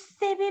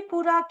उससे भी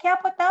बुरा क्या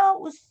पता,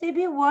 उससे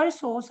भी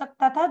worse हो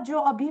सकता था जो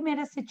अभी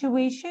मेरा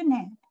situation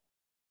है.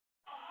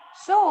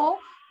 So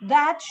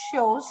that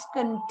shows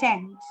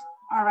content.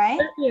 All right.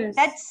 Yes.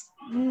 Let's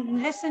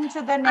listen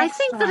to the next one. I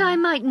think that I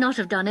might not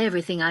have done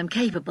everything I'm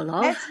capable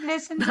of. Let's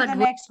listen to the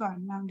next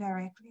one now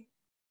directly.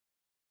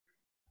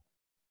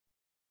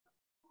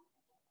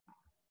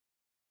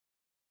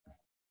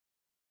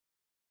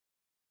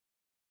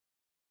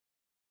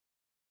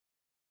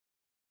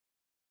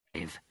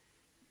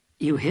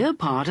 You hear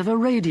part of a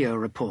radio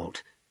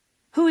report.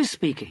 Who is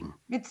speaking?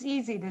 It's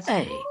easy this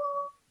A,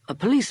 a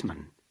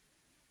policeman.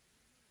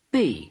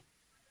 B,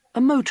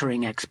 a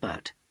motoring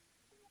expert.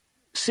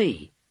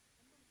 C,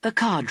 a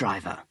car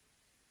driver.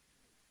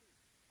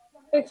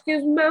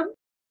 Excuse me, ma'am.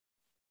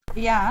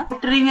 Yeah.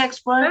 Motoring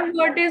expert. Ma'am,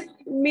 what is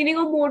meaning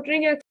of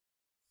motoring expert?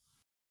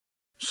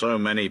 So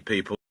many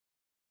people.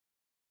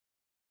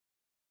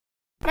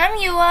 Ma'am,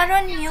 you are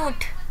on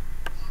mute.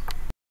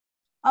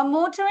 A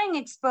motoring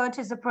expert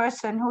is a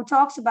person who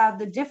talks about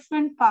the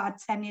different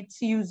parts and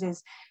its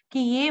uses. कि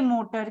ये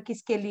motor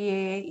किसके लिए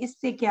है,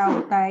 इससे क्या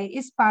होता है,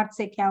 इस पार्ट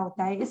से क्या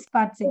होता है, इस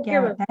पार्ट से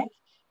क्या होता है.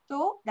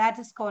 So that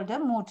is called a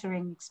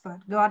motoring expert.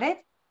 Got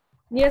it?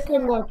 Yes,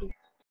 ma'am, got it.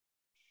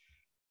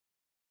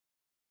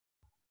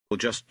 People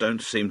just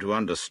don't seem to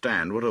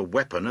understand what a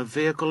weapon a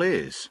vehicle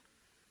is.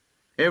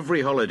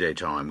 Every holiday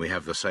time we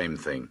have the same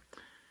thing.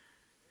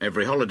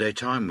 Every holiday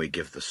time we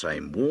give the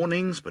same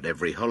warnings, but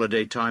every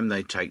holiday time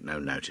they take no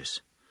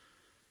notice.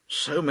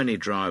 So many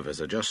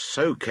drivers are just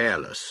so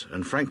careless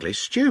and frankly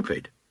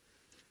stupid.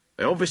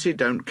 They obviously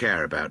don't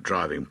care about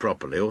driving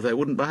properly or they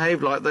wouldn't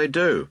behave like they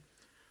do.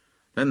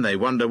 Then they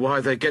wonder why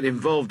they get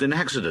involved in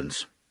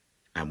accidents.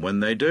 And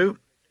when they do,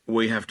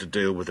 we have to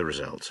deal with the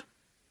result.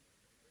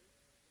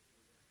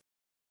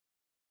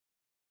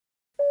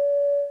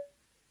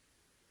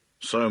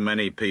 So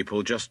many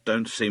people just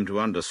don't seem to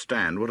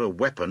understand what a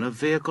weapon a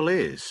vehicle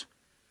is.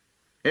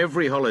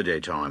 Every holiday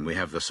time we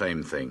have the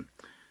same thing.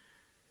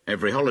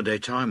 Every holiday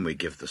time we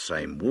give the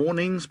same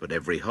warnings, but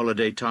every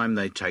holiday time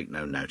they take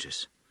no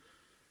notice.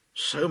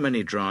 So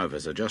many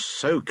drivers are just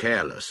so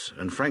careless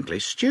and frankly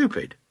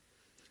stupid.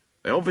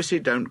 They obviously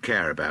don't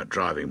care about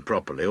driving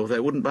properly or they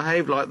wouldn't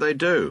behave like they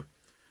do.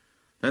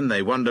 Then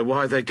they wonder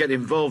why they get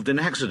involved in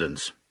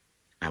accidents.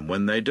 And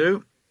when they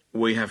do,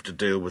 we have to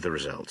deal with the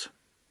result.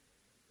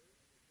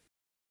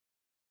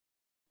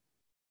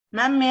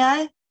 Ma'am, may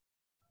I?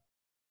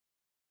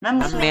 Ma'am,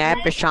 May I,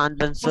 Prashant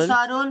Bansal?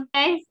 Musarul.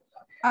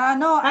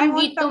 No, I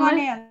want Geet someone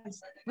Tomar.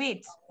 else.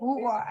 Wait,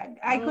 who?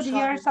 I could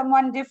hear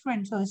someone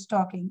different who is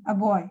talking. A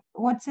boy.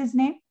 What's his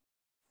name?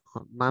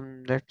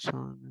 Ma'am, that's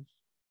on.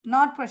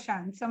 Not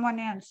Prashant. Someone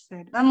else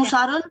said. Ma'am,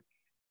 Musarul.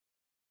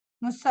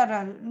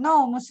 Musaral.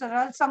 No,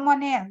 Musaral.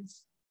 Someone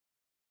else.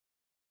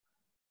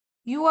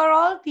 You are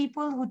all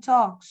people who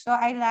talk, so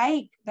I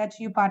like that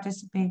you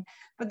participate.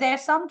 But there are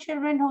some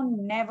children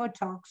who never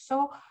talk,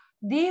 so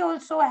they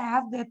also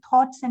have their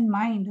thoughts in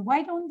mind.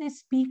 Why don't they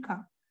speak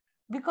up?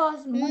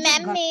 Because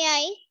Ma'am, may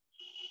I?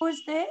 Who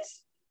is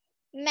this?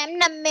 Ma'am,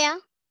 Namya.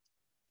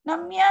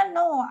 Namya,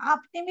 no,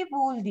 आपने भी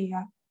बोल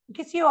दिया.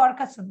 किसी और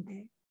का सुनते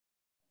हैं.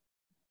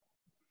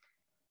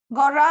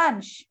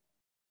 Gauransh.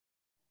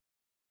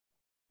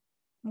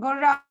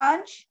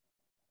 Gauransh.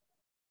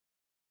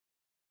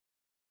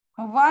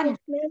 One.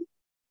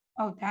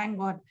 Oh, thank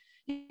God.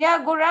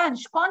 Yeah,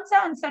 Gauransh, कौन सा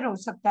आंसर हो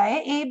सकता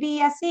है? A, B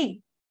या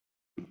C?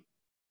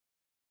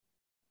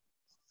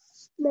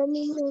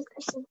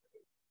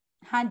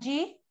 हाँ जी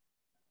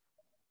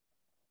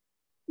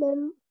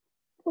मैम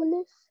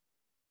पुलिस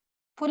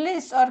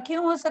पुलिस, और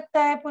क्यों हो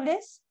सकता है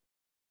पुलिस?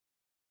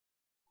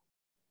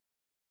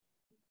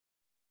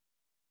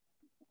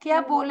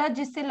 क्या बोला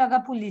जिससे लगा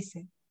पुलिस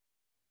है?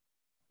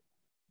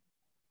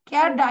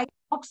 क्या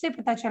डायलॉग से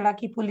पता चला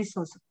कि पुलिस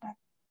हो सकता है?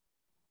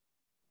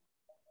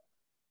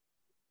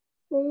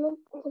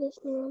 पुलिस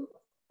मैम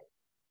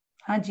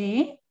हाँ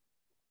जी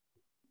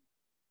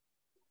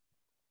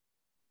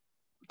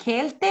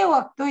खेलते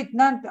वक्त तो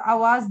इतना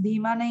आवाज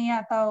धीमा नहीं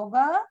आता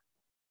होगा।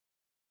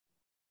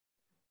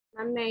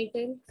 Ma'am may I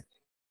tell?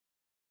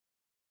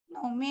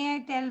 No, may I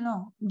tell?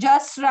 No.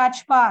 Just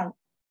Rajpal.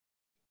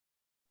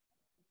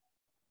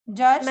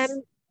 Just.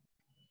 Ma'am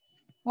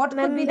What could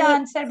ma'am be the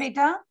answer,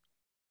 बेटा?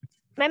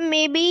 Ma'am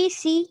may B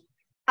C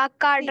a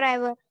car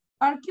driver.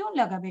 और क्यों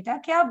लगा बेटा?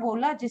 क्या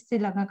बोला जिससे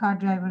लगा कार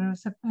ड्राइवर हो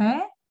सकता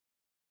है?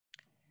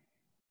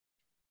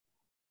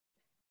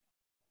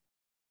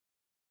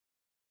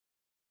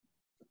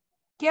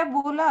 क्या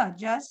बोला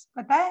जस्ट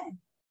पता है?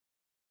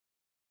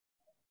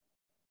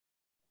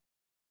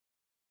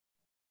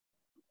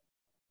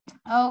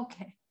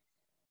 Okay.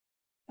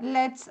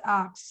 Let's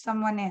ask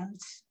someone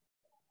else.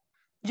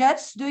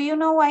 Just, do you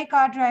know why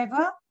car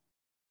driver?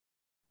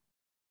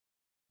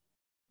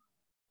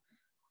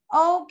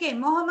 Okay,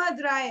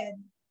 Mohammed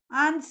Ryan.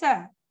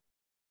 Answer.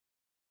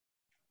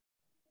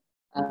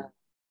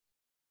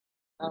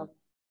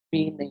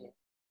 B नहीं है.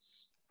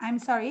 I'm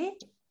sorry.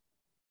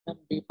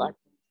 B part.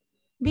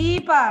 B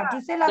part.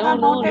 जिसे लगा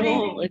No, motor है.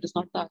 no, it is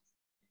not that.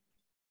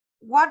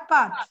 What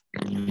part?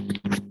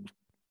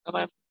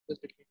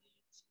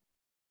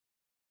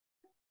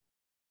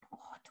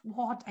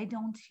 What? I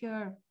don't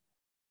hear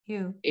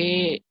you.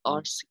 A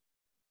or C.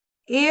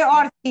 A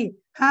और C.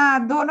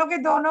 हाँ दोनों के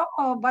दोनों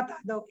बता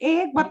दो.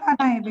 एक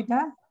बताना है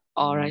बेटा.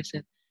 Or I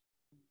said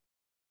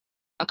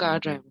a car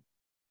driver.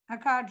 A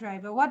car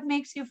driver. What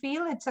makes you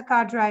feel it's a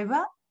car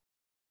driver?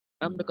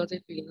 Because I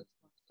feel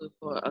responsible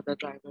for other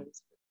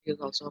drivers. He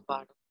is also a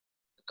part of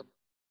the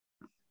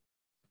community.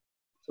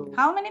 So,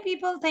 how many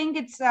people think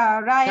it's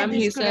Ryan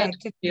he is correct?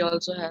 said he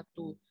also have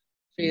to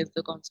face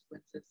the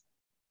consequences.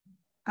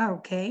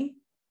 Okay.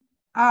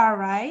 All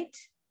right.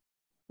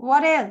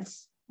 What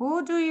else?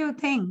 Who do you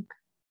think?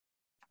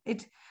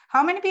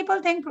 How many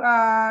people think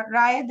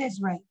Ryan is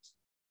right?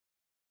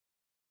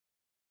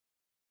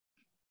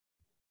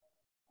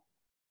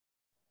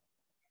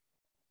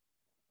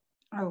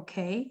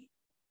 Okay.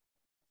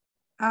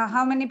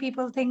 How many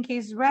people think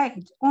he's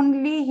right?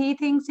 Only he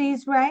thinks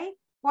he's right?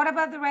 What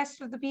about the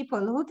rest of the people?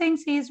 Who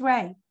thinks he's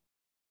right?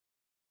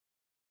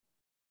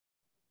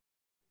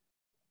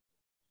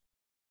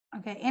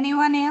 Okay,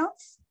 anyone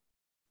else?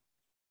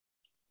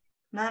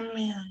 Ma'am,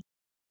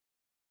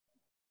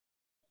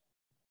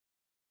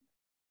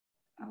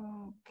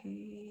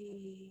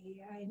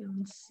 okay, I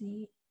don't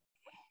see.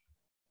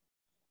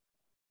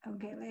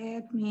 Okay,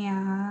 let me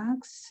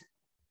ask.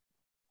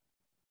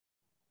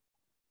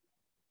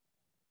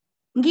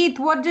 Geet,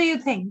 what do you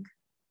think?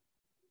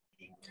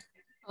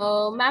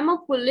 Ma'am, a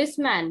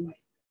policeman.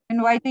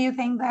 And why do you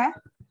think that?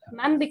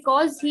 Ma'am,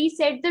 because he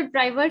said the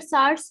drivers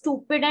are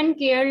stupid and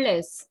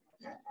careless.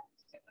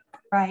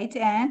 Right,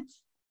 and?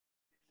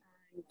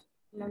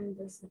 Ma'am,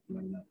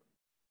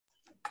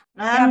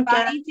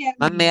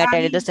 may I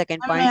tell you the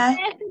second point?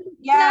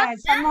 Yeah,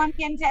 someone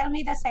can tell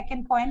me the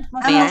second point.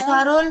 May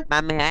I?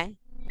 Ma'am, may I?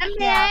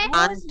 Yeah,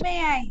 may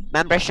I?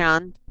 Ma'am,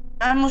 Prashant.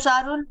 Ma'am,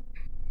 Musarul.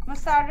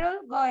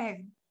 Musarul, go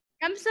ahead.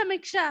 I'm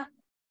Samiksha.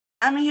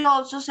 He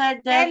also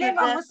said that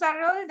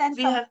Musarul, then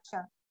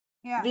Samiksha.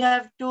 Yeah. We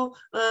have to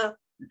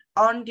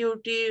on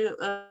duty.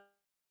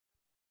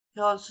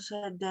 He also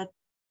said that.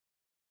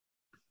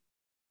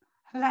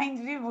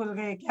 Lines भी भूल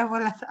गए क्या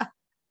बोला था?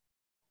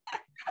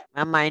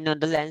 Ma'am, I know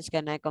the lines.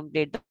 Can I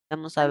complete the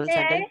Musarul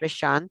sentence,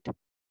 Prashant?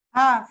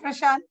 हाँ,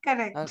 Prashant,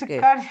 correct.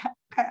 Okay.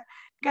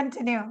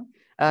 Continue.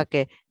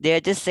 Okay,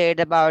 they just said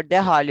about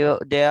their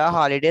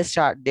holiday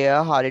started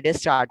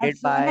As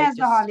soon by as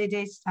the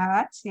holiday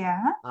starts,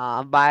 yeah.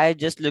 By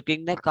just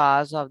looking the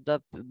cars of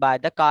by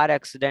the car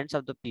accidents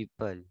of the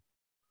people.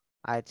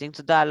 I think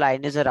so the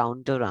line is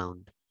around to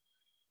round.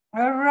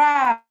 All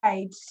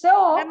right.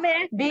 So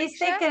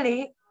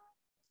basically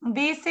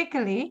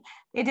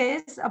it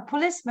is a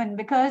policeman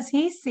because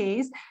he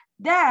says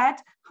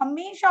that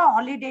हमेशा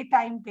holiday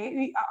time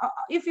पे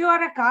if you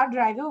are a car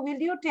driver, will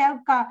you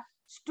tell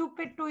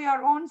stupid to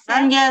your own self?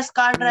 And yes,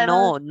 car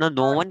driver.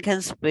 No one can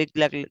speak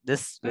like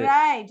this way.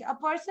 Right. A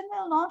person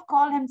will not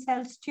call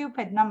himself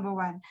stupid, number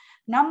one.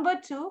 Number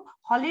two,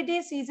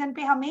 holiday season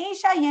पे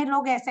हमेशा ये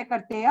लोग ऐसे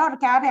करते हैं और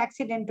car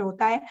accident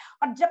होता है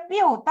और जब भी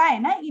होता है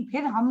ना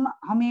फिर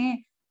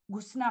हमें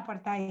घुसना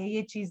पड़ता है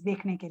ये चीज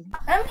देखने के लिए.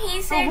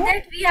 He said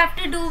that we have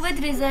to do with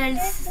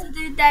results.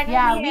 That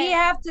yeah, we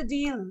have to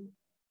deal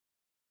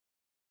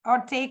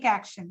or take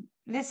action.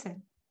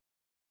 Listen.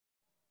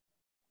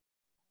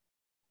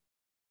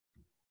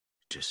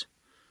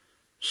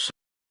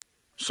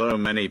 So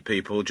many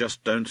people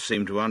just don't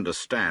seem to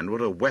understand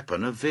what a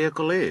weapon a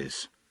vehicle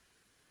is.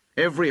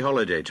 Every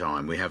holiday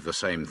time we have the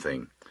same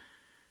thing.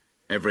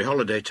 Every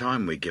holiday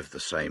time we give the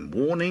same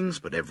warnings,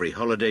 but every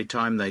holiday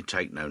time they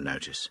take no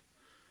notice.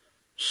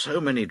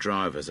 So many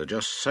drivers are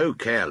just so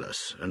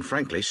careless and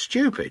frankly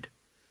stupid.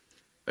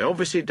 They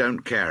obviously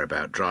don't care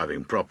about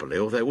driving properly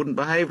or they wouldn't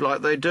behave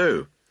like they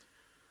do.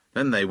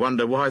 Then they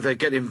wonder why they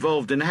get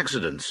involved in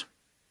accidents.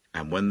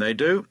 And when they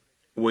do,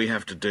 we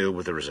have to deal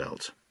with the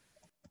results.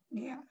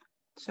 Yeah.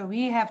 So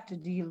we have to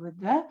deal with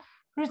the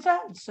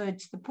results. So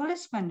it's the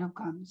policeman who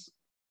comes.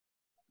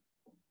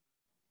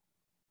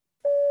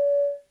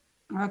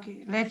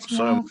 Okay, let's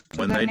move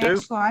to the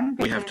next one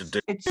because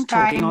it's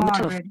time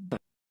already.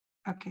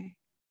 Okay,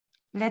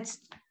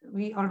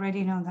 we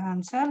already know the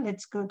answer.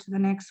 Let's go to the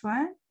next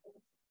one.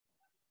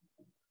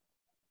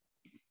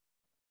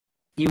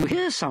 You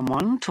hear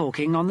someone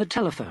talking on the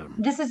telephone.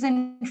 This is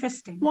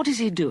interesting. What is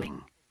he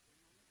doing?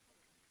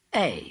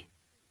 A.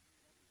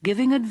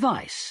 Giving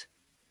advice.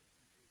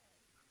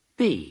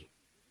 B.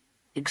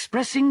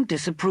 Expressing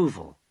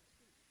disapproval.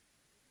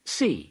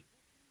 C.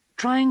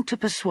 Trying to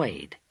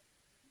persuade.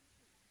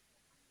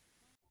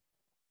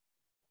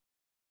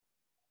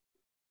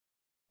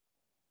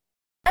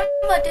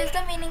 What is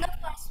the meaning of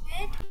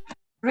persuade?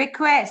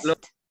 Request.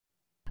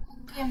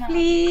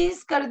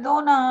 Please कर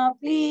दो ना,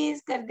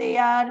 please कर दे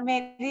यार,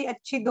 मेरी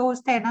अच्छी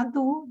दोस्त है ना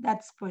तू.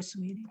 That's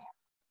persuading.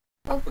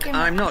 Okay,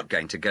 I'm not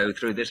going to go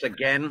through this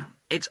again.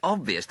 It's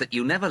obvious that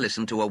you never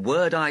listen to a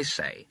word I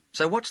say.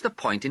 So what's the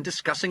point in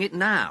discussing it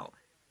now?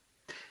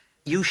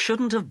 You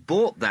shouldn't have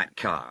bought that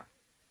car.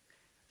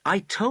 I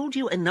told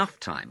you enough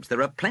times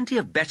there are plenty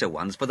of better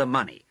ones for the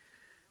money.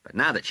 But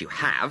now that you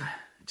have,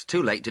 it's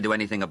too late to do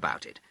anything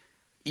about it.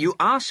 You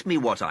asked me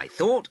what I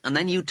thought, and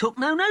then you took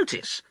no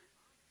notice.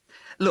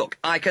 Look,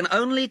 I can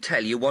only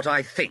tell you what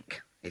I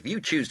think. If you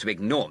choose to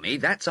ignore me,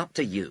 that's up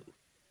to you.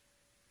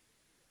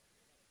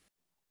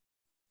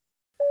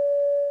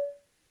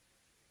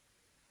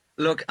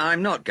 Look,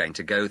 I'm not going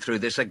to go through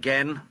this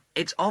again.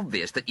 It's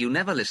obvious that you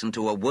never listen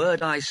to a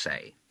word I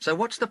say. So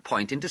what's the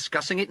point in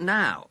discussing it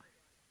now?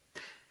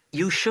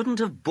 You shouldn't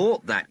have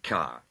bought that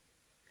car.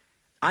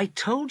 I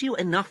told you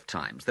enough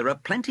times there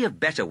are plenty of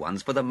better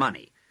ones for the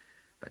money.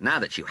 But now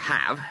that you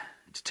have,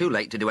 it's too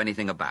late to do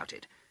anything about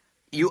it.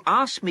 You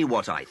asked me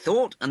what I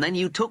thought, and then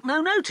you took no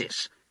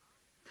notice.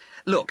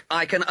 Look,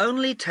 I can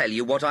only tell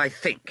you what I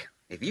think.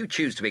 If you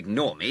choose to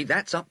ignore me,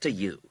 that's up to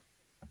you.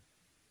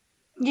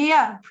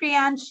 Yeah,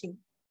 Priyanshi.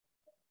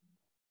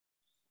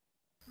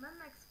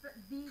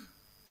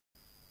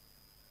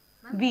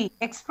 B.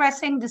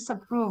 Expressing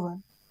disapproval.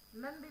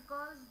 Ma'am,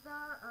 because the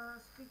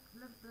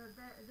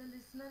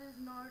listener is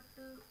not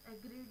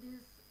agreed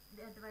his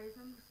advice.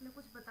 हम उसने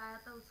कुछ बताया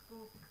था उसको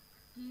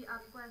कि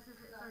आपको ऐसे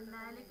करना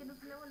है, लेकिन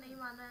उसने वो नहीं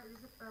माना है.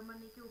 जैसे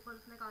मनी के ऊपर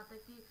उसने कहा था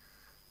कि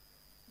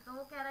तो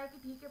वो कह रहा है कि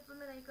ठीक है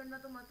तुम्हें नहीं करना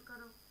तो मत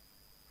करो.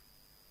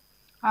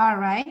 All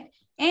right.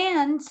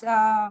 And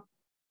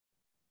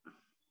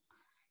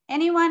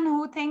anyone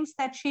who thinks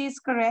that she is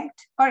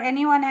correct or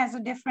anyone has a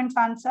different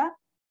answer?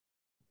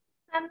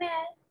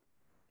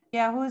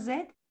 Yeah, who is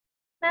it?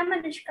 Ma'am,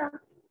 Anushka.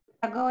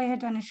 Go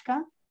ahead,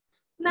 Anushka.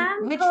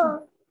 Ma'am,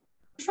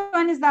 which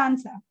one is the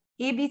answer?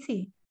 A, B,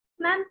 C?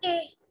 Ma'am, A.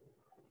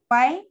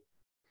 Why?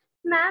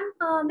 Ma'am,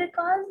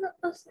 because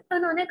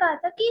उन्होंने कहा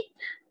था कि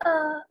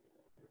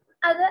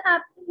अगर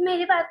आप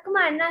मेरी बात को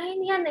मानना है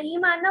या नहीं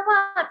मानना वो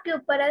आपके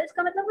ऊपर है.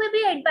 इसका मतलब वो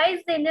भी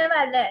एडवाइस देने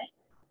वाला है.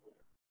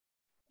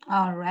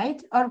 All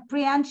right. Or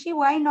Priyanshi,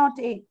 why not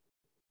A?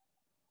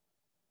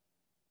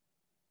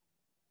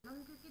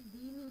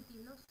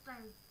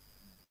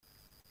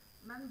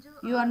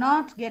 You are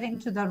not getting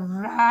to the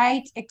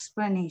right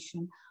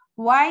explanation.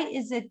 Why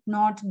is it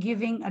not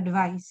giving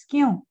advice?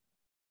 क्यों?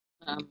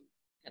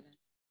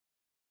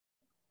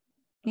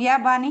 Yeah,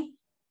 Bani?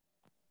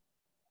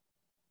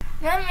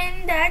 Ma'am,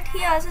 in that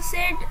he also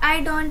said,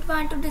 I don't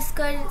want to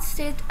discuss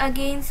it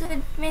again. So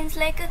it means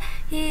like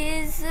he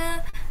is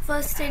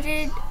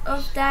frustrated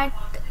of that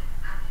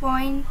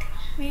point.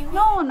 Maybe.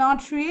 No,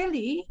 not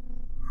really.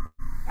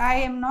 I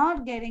am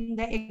not getting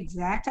the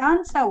exact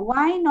answer.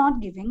 Why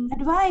not giving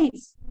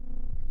advice?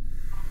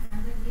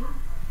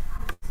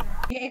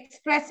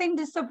 Expressing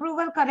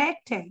disapproval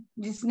correct है,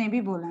 जिसने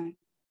भी बोला है.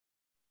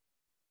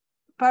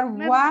 पर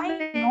why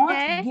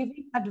not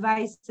giving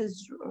advice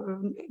is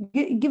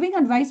giving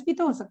advice भी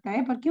तो हो सकता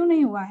है, पर क्यों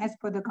नहीं हुआ as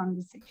per the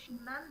conversation?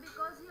 Ma'am,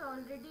 because he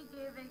already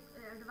gave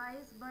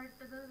advice, but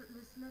the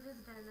listener is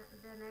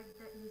denied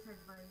his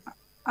advice.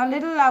 A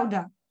little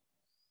louder.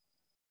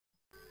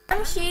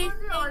 She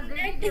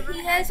said that he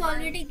has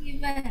already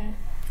given.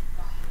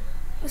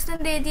 उसने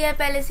दे दिया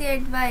पहले से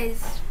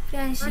advice.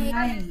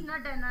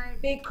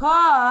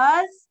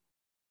 Because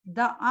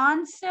the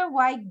answer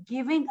why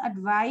giving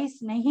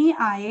advice नहीं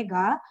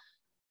आएगा.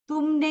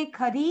 तुमने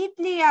खरीद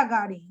लिया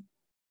गाड़ी,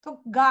 तो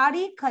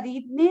गाड़ी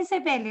खरीदने से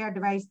पहले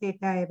एडवाइस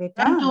देता है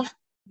बेटा.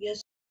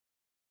 Yes.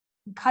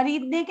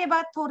 खरीदने के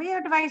बाद थोड़ी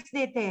एडवाइस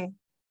देते हैं.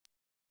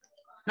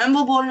 मैम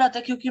वो बोल रहा था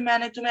क्योंकि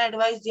मैंने तुम्हें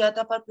एडवाइस दिया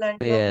था पर प्लान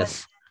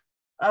Yes.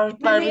 और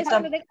तुमने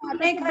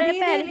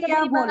खरीद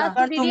लिया बोला,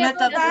 पर तुमने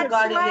तब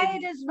गाड़ी ले ली.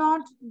 it is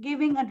not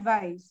giving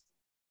advice.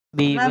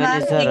 Ma'am, B1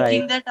 I'm is the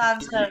thinking right. that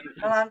answer.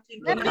 Ma'am, I'm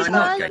thinking Look, this I'm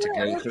not answer.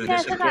 going to go through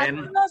this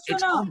again.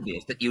 It's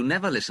obvious that you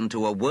never listen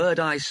to a word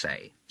I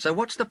say, so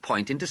what's the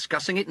point in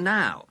discussing it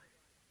now?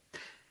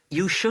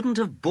 You shouldn't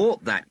have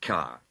bought that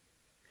car.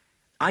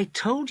 I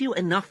told you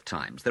enough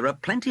times there are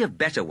plenty of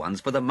better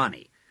ones for the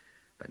money.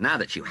 But now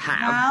that you have,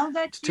 Now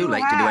that it's too you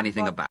late to do have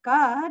anything got about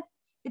cut,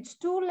 it's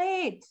too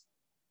late.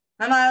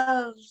 Ma'am,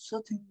 I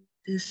also think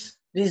this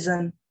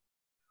reason.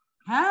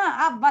 हाँ,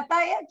 आप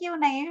बताया क्यों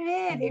नहीं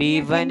फिर? If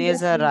you B1 can is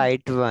just the leave.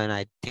 right one,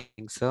 I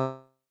think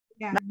so.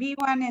 Yeah,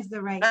 B1 is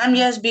the right Ma'am, one.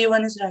 yes,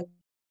 B1 is right.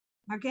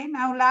 Okay,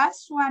 now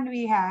last one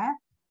we have.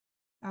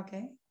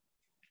 Okay.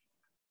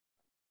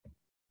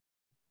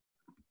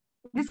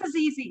 This is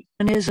easy.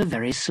 Journeys are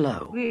very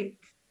slow. Wait.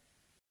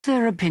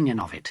 Their opinion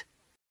of it.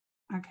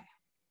 Okay.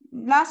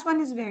 Last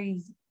one is very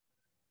easy.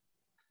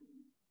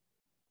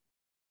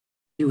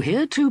 You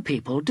hear two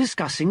people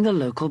discussing the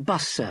local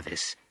bus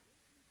service.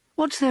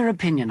 What's their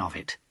opinion of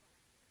it?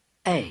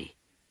 A.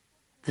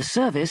 The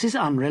service is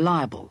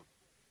unreliable.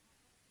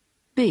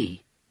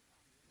 B.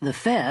 The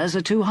fares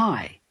are too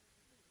high.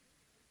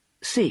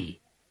 C.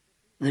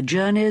 The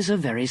journeys are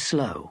very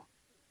slow.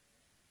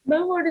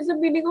 Ma'am, what is the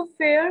meaning of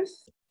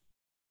fares?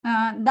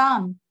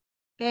 दाम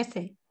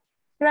कैसे?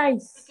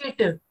 Price.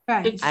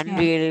 Price. Yeah.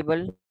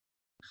 Unreliable.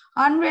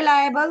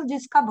 Unreliable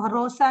जिसका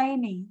भरोसा ही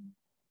नहीं.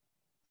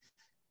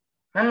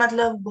 Ma'am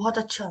मतलब बहुत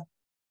अच्छा.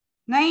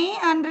 नहीं,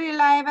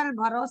 unreliable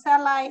भरोसा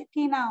लायक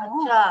ही ना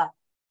हो.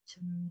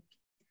 अच्छा.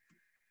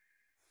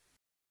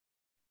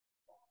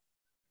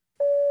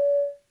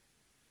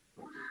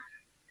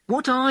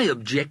 What I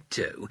object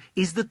to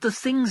is that the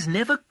things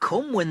never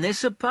come when they're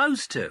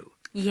supposed to.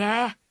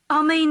 Yeah,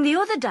 I mean, the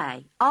other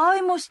day,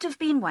 I must have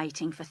been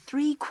waiting for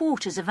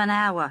 3/4 of an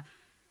hour.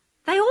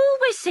 They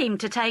always seem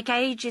to take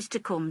ages to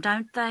come,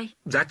 don't they?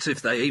 That's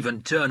if they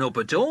even turn up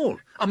at all.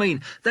 I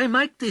mean, they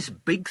make this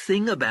big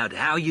thing about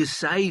how you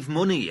save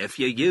money if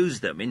you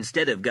use them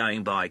instead of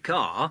going by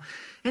car,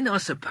 and I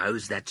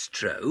suppose that's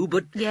true,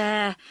 but...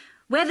 Yeah,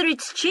 whether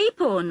it's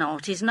cheap or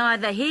not is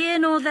neither here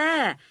nor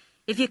there,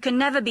 if you can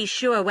never be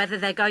sure whether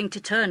they're going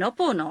to turn up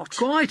or not.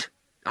 Quite.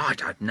 I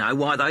don't know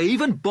why they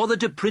even bother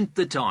to print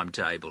the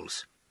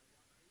timetables.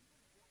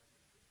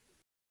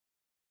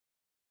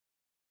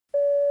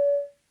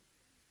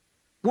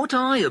 What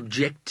I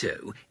object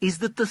to is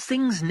that the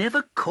things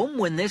never come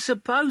when they're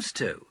supposed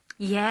to.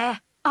 Yeah,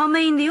 I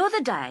mean, the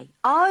other day,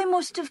 I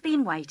must have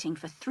been waiting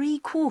for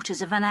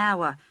 3/4 of an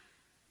hour.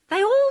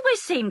 They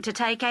always seem to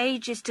take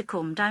ages to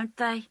come, don't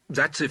they?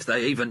 That's if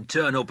they even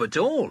turn up at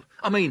all.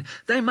 I mean,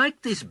 they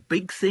make this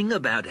big thing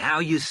about how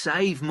you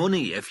save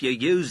money if you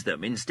use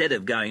them instead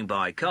of going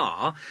by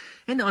car,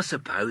 and I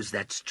suppose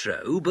that's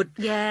true, but...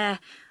 Yeah,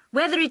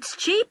 whether it's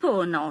cheap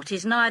or not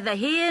is neither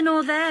here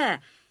nor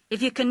there,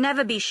 if you can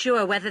never be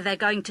sure whether they're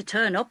going to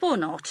turn up or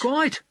not.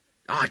 Quite.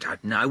 I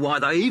don't know why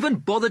they even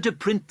bother to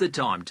print the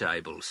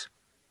timetables.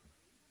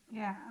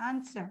 Yeah,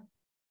 answer.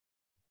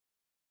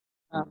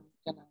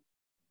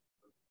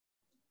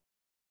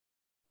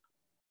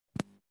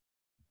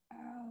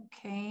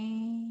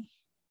 Okay.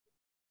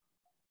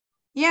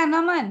 Yeah,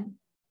 Naman.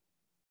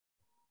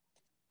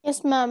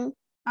 Yes, ma'am.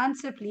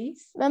 Answer,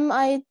 please. Ma'am,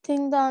 I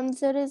think the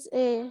answer is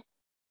A.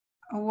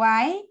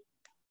 Why?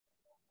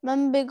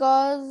 Ma'am,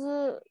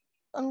 because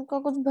उनका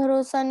कुछ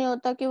भरोसा नहीं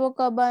होता कि वो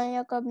कब आए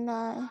या कब ना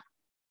आए.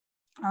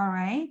 All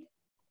right.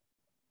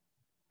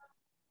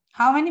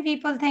 How many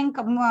people think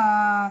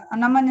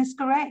Naman is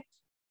correct?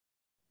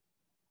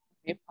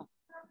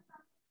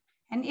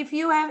 And if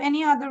you have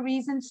any other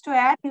reasons to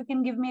add, you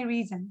can give me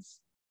reasons.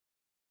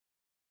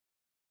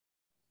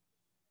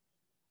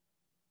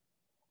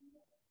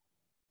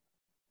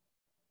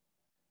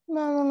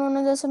 Ma'am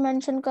उन्होंने जैसे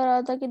मेंशन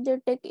करा था कि they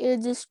take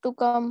edges to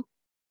come,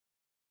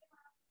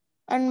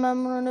 and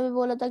ma'am उन्होंने भी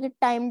बोला था कि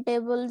टाइम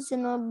टेबल्स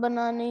इन्हें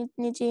बनाने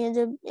इतनी चाहिए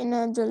जब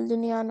इन्हें जल्दी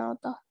नहीं आना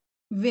होता.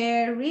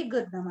 Very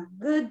good, Naman.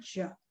 Good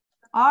job.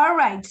 All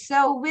right.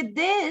 So with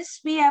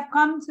this, we have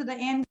come to the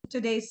end of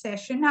today's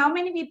session. How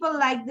many people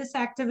like this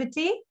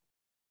activity?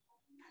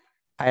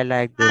 I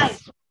like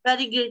this.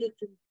 Very great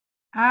activity.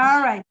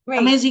 All right. Great.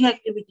 Amazing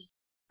activity.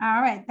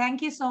 All right.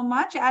 Thank you so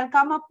much. I'll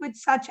come up with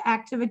such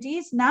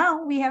activities.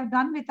 Now we have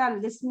done with our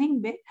listening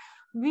bit.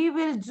 We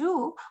will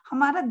do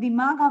हमारा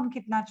दिमाग हम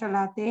कितना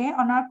चलाते हैं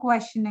on our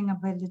questioning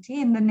ability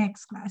in the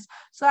next class.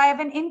 So I have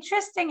an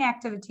interesting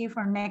activity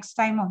for next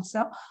time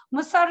also.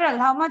 Musarral,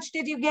 how much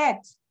did you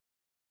get?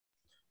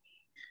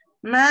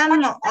 Ma'am,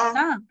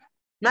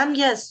 ma'am,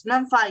 yes,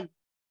 ma'am, 5.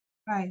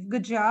 Right.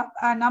 Good job.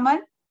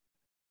 Naman?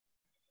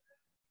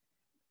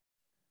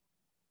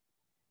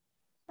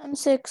 I'm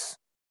 6.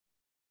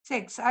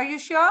 6. Are you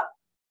sure?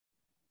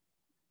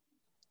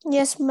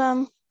 Yes,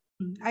 ma'am.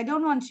 I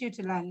don't want you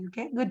to lie,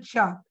 okay? Good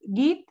job.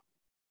 Geet?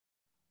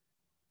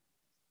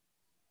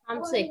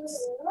 I'm 6.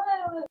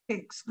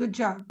 6. Good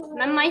job.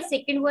 Ma'am, my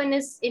second one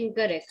is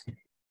incorrect.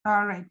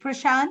 All right.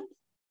 Prashant?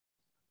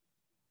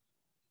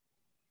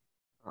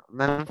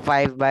 Ma'am,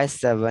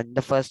 5/7.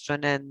 The first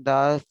one and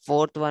the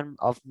fourth one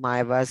of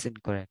my was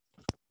incorrect.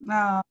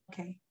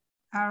 Okay.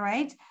 All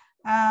right.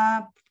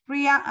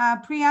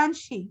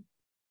 Priyanshi.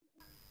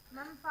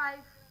 Ma'am, 5.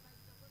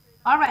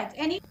 All right.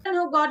 Anyone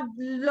who got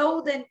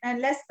low than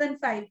less than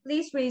 5,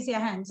 please raise your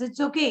hands. It's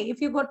okay. If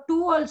you got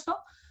 2 also,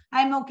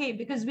 I'm okay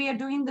because we are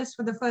doing this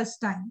for the first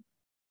time.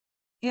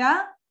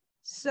 Yeah.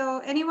 So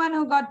anyone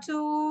who got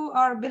 2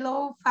 or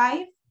below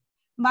 5,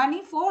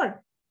 Mani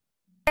 4.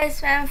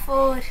 Yes, ma'am,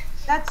 4.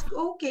 That's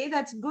okay.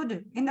 That's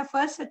good. In the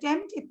first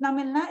attempt, itna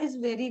milna is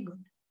very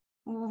good.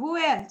 Who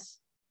else?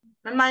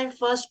 My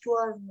first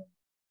was.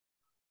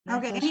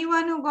 Okay.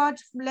 Anyone who got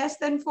less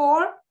than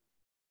 4?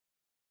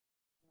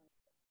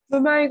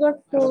 Mama, I got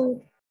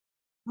 4.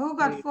 Who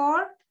got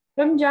 4?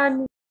 From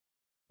Janvi.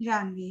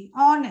 Janvi.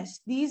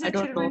 Honest. These I are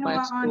don't children know who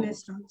my are score.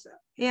 honest also.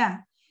 Yeah.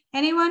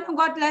 Anyone who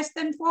got less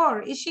than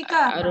 4? Ishika.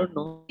 I don't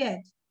know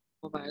Get.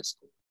 my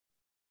score.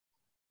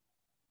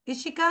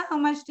 Ishika, how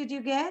much did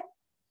you get?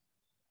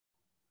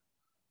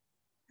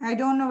 I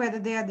don't know whether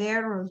they are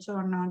there also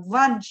or not.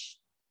 Vansh.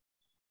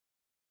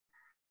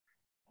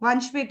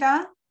 Vansh,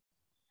 beta.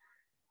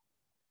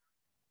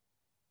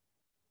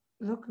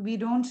 Look, we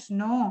don't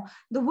know.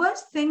 The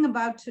worst thing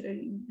about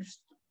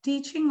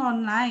teaching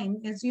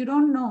online is you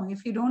don't know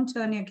if you don't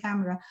turn your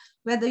camera,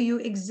 whether you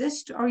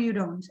exist or you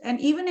don't. And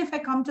even if I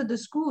come to the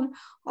school,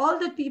 all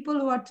the people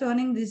who are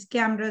turning these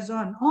cameras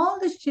on, all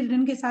these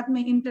children ke saath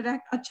mein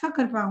interact acha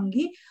kar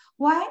paungi.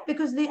 Why?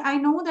 Because I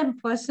know them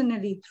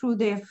personally through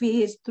their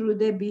face, through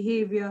their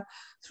behavior,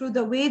 through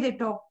the way they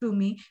talk to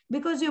me,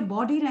 because your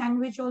body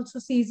language also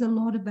says a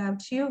lot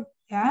about you.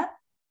 Yeah.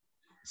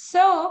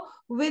 So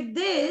with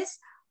this,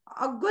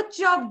 a good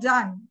job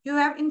done. You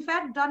have in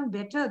fact done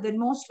better than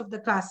most of the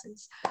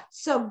classes.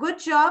 So good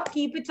job,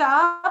 keep it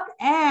up,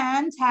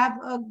 and have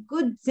a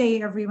good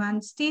day,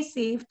 everyone. Stay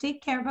safe,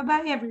 take care.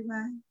 Bye-bye,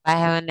 everyone. Bye,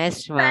 have a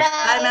nice one.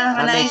 Bye, ma'am. Have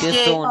a I'll meet nice you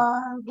day. soon.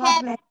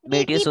 God bless.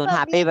 Meet you soon.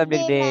 Happy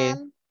Republic Day.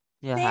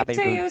 Yeah, Same happy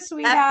to Republic. you, Happy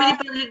sweetheart.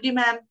 Republic Day,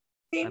 ma'am.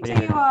 Same Happy to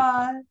you Republic.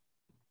 all.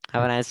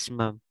 Have a nice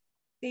ma'am.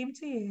 Same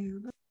to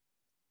you.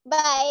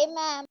 Bye,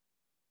 ma'am.